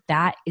just think that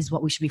that is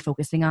what we should be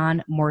focusing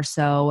on more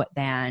so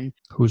than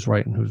Who's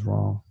right and who's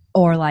wrong.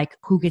 or like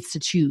who gets to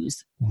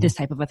choose this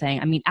type of a thing.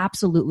 I mean,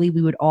 absolutely,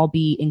 we would all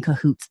be in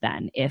cahoots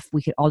then if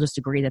we could all just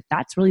agree that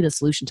that's really the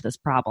solution to this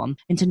problem.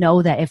 And to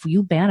know that if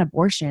you ban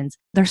abortions,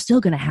 they're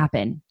still going to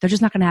happen. They're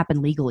just not going to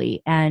happen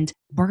legally. And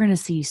we're going to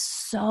see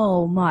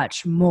so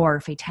much more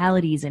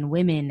fatalities in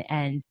women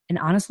and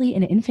honestly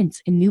in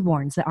infants and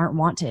newborns that aren't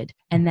wanted.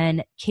 And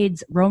then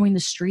kids roaming the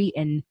street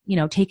and, you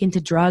know, taken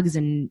to drugs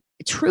and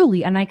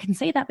truly, and I can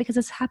say that because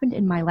it's happened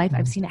in my life.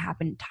 I've seen it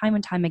happen time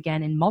and time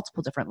again in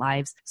multiple different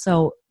lives.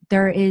 So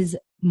there is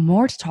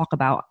more to talk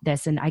about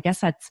this. And I guess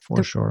that's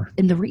For sure.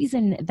 And the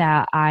reason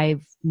that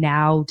I've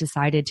now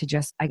decided to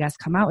just, I guess,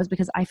 come out is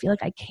because I feel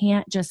like I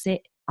can't just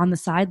sit on the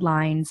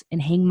sidelines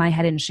and hang my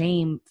head in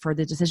shame for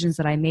the decisions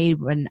that I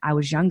made when I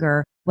was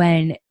younger,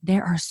 when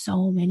there are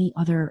so many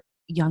other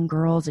young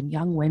girls and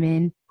young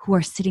women who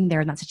are sitting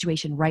there in that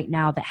situation right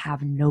now that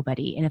have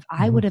nobody. And if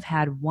I would have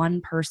had one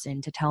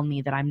person to tell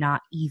me that I'm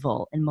not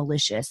evil and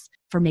malicious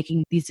for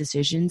making these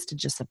decisions to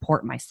just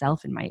support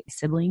myself and my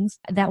siblings,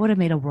 that would have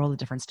made a world of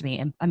difference to me.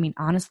 And I mean,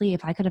 honestly,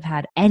 if I could have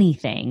had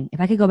anything,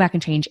 if I could go back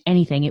and change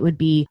anything, it would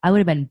be, I would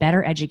have been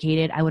better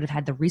educated. I would have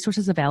had the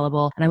resources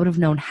available, and I would have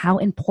known how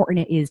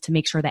important it is to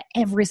make sure that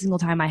every single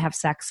time I have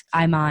sex,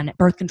 I'm on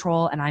birth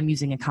control and I'm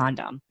using a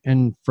condom.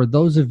 And for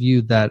those of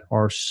you that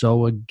are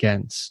so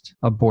against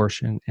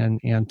abortion and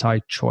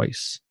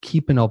anti-choice,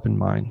 keep an open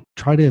mind.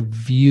 Try to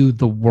view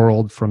the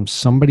world from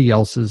somebody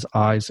else's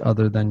eyes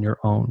other than your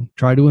own.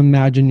 Try to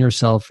imagine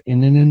yourself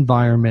in an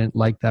environment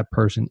like that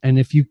person. And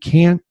if you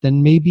can't,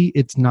 then maybe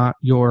it's not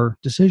your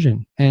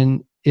decision.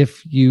 And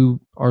if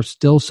you are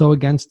still so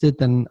against it,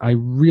 then I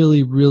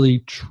really, really,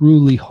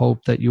 truly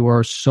hope that you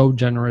are so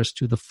generous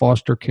to the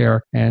foster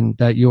care and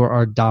that you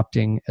are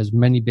adopting as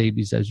many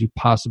babies as you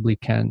possibly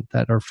can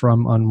that are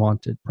from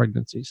unwanted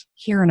pregnancies.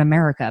 Here in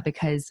America,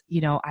 because,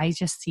 you know, I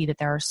just see that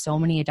there are so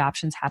many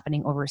adoptions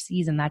happening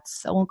overseas, and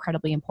that's so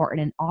incredibly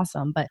important and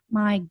awesome. But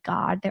my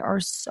God, there are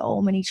so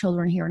many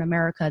children here in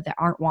America that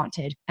aren't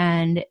wanted,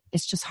 and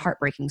it's just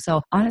heartbreaking.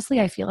 So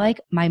honestly, I feel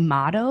like my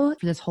motto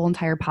for this whole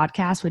entire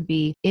podcast would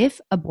be, if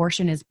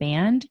abortion is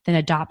banned, then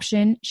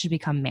adoption should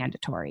become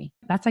mandatory.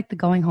 That's like the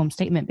going home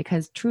statement,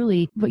 because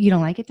truly, but you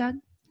don't like it, Doug?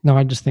 No,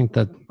 I just think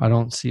that I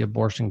don't see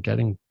abortion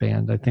getting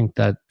banned. I think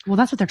that, well,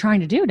 that's what they're trying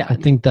to do, Doug. I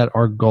think that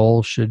our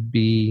goal should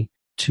be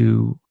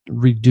to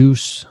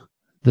reduce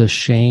the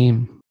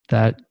shame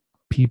that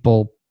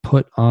people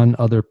put on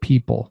other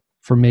people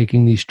for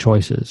making these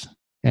choices,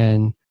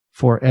 and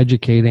for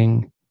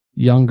educating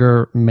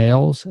younger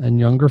males and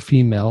younger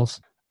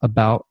females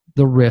about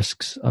the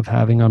risks of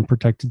having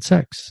unprotected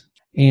sex.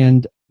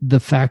 And the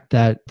fact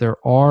that there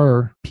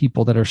are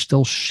people that are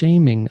still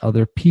shaming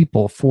other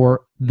people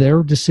for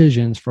their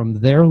decisions from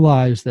their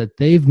lives that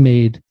they've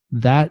made,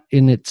 that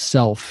in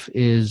itself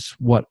is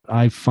what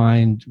I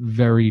find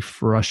very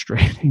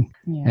frustrating.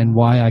 Yeah. And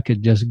why I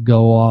could just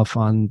go off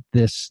on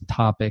this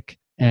topic,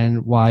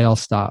 and why I'll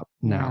stop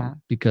now,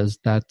 because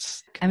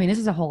that's... I mean, this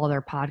is a whole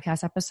other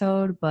podcast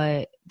episode,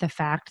 but the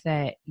fact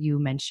that you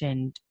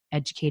mentioned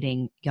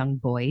educating young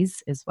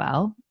boys as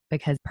well,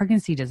 because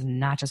pregnancy does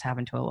not just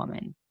happen to a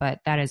woman, but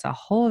that is a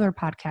whole other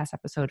podcast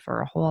episode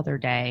for a whole other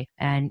day.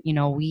 And, you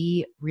know,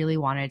 we really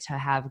wanted to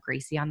have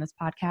Gracie on this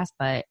podcast,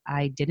 but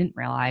I didn't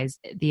realize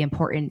the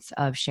importance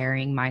of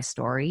sharing my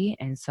story.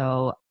 And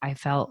so I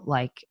felt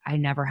like I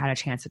never had a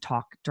chance to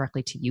talk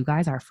directly to you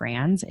guys, our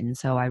fans. And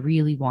so I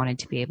really wanted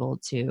to be able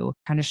to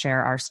kind of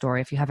share our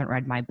story. If you haven't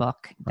read my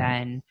book,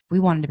 then we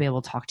wanted to be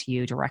able to talk to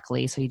you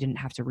directly, so you didn't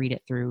have to read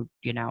it through,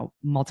 you know,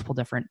 multiple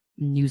different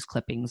news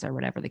clippings or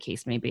whatever the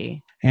case may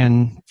be.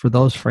 And for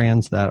those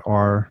fans that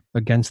are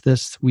against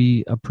this,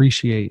 we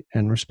appreciate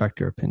and respect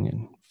your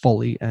opinion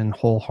fully and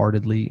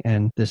wholeheartedly.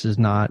 And this is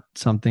not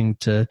something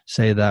to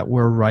say that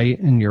we're right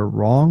and you're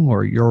wrong,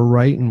 or you're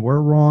right and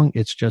we're wrong.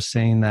 It's just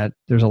saying that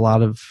there's a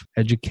lot of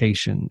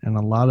education and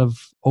a lot of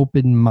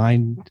open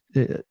mind.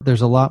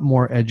 There's a lot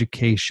more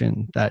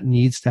education that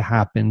needs to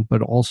happen,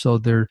 but also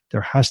there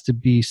has to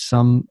be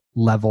some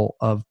level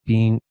of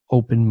being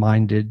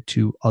open-minded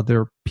to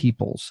other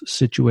people's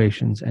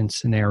situations and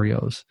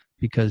scenarios,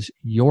 because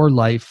your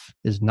life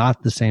is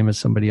not the same as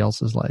somebody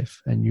else's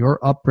life, and your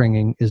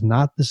upbringing is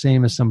not the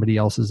same as somebody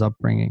else's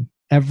upbringing.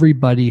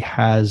 Everybody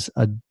has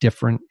a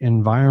different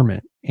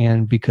environment,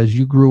 and because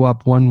you grew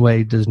up one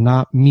way does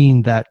not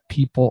mean that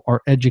people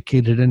are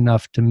educated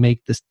enough to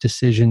make the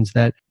decisions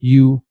that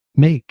you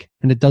make.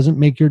 And it doesn't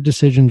make your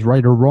decisions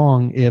right or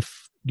wrong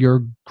if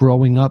you're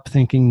growing up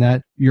thinking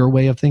that your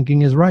way of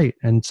thinking is right,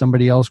 and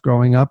somebody else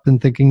growing up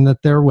and thinking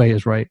that their way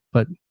is right.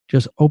 But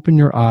just open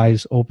your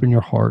eyes, open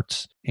your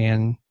hearts,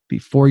 and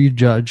before you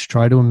judge,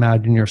 try to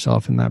imagine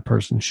yourself in that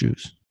person's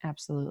shoes.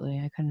 Absolutely.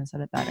 I couldn't have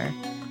said it better.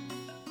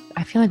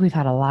 I feel like we've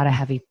had a lot of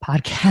heavy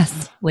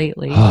podcasts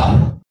lately.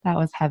 That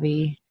was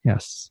heavy.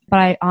 Yes.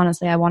 But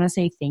I want to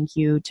say thank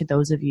you to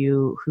those of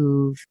you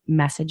who've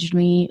messaged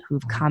me,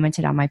 who've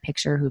commented on my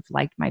picture, who've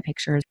liked my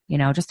pictures,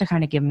 just to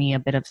kind of give me a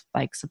bit of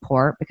like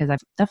support, because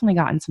I've definitely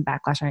gotten some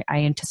backlash. I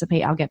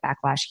anticipate I'll get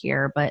backlash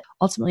here, but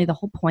ultimately the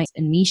whole point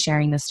in me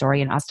sharing this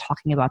story and us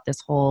talking about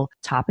this whole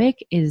topic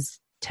is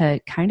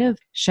to kind of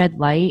shed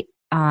light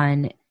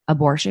on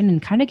abortion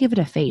and kind of give it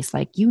a face.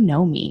 Like,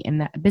 me. And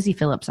that Busy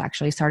Phillips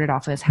actually started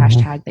off with this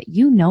hashtag that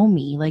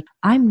me. Like,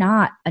 I'm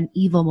not an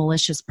evil,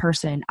 malicious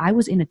person. I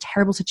was in a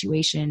terrible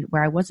situation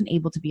where I wasn't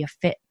able to be a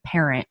fit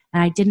parent.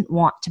 And I didn't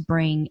want to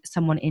bring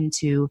someone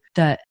into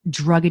the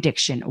drug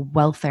addiction,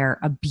 welfare,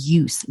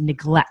 abuse,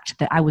 neglect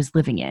that I was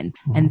living in.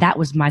 And that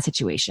was my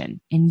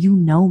situation. And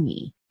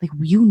me. Like,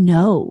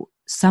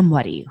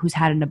 somebody who's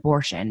had an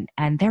abortion,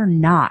 and they're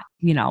not,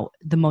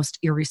 the most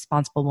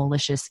irresponsible,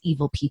 malicious,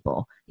 evil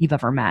people you've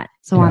ever met.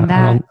 So on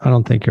that, I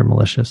don't think you're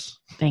malicious.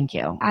 Thank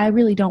you. I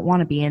really don't want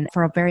to be in.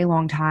 For a very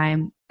long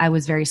time, I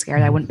was very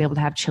scared I wouldn't be able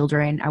to have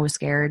children. I was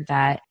scared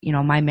that,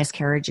 my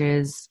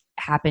miscarriages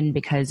happened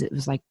because it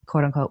was like,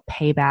 quote unquote,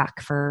 payback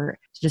for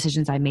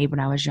decisions I made when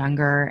I was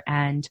younger.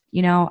 And,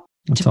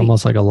 it's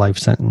almost like a life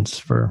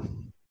sentence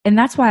and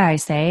that's why I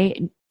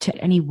say to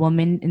any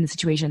woman in the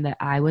situation that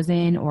I was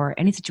in, or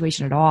any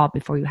situation at all,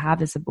 before you have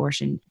this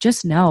abortion,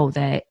 just know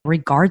that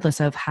regardless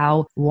of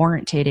how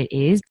warranted it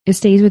is, it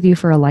stays with you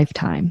for a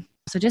lifetime.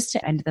 So just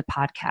to end the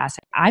podcast,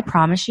 I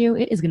promise you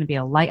it is going to be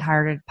a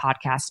lighthearted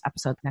podcast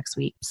episode next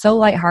week. So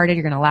lighthearted,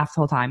 you're going to laugh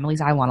the whole time. At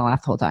least I want to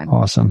laugh the whole time.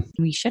 Awesome.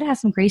 We should have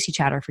some Gracie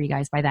chatter for you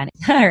guys by then.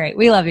 All right.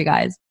 We love you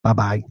guys.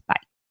 Bye-bye. Bye.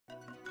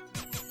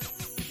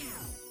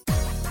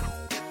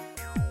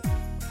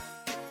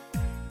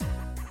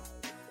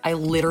 I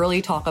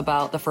literally talk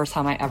about the first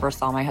time I ever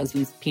saw my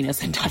husband's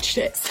penis and touched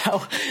it. So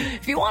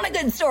if you want a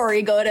good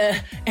story, go to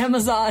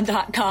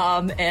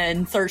Amazon.com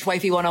and search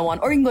Wifey 101,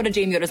 or you can go to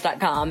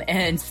JamieOtis.com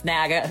and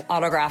snag an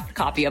autographed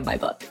copy of my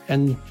book.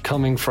 And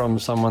coming from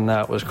someone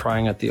that was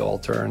crying at the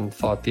altar and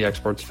thought the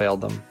experts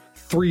failed them,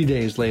 3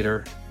 days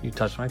later, you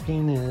touched my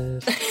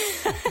penis.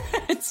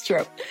 It's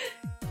true.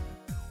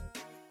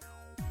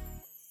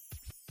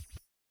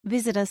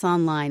 Visit us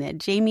online at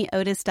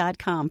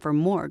JamieOtis.com for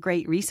more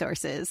great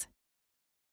resources.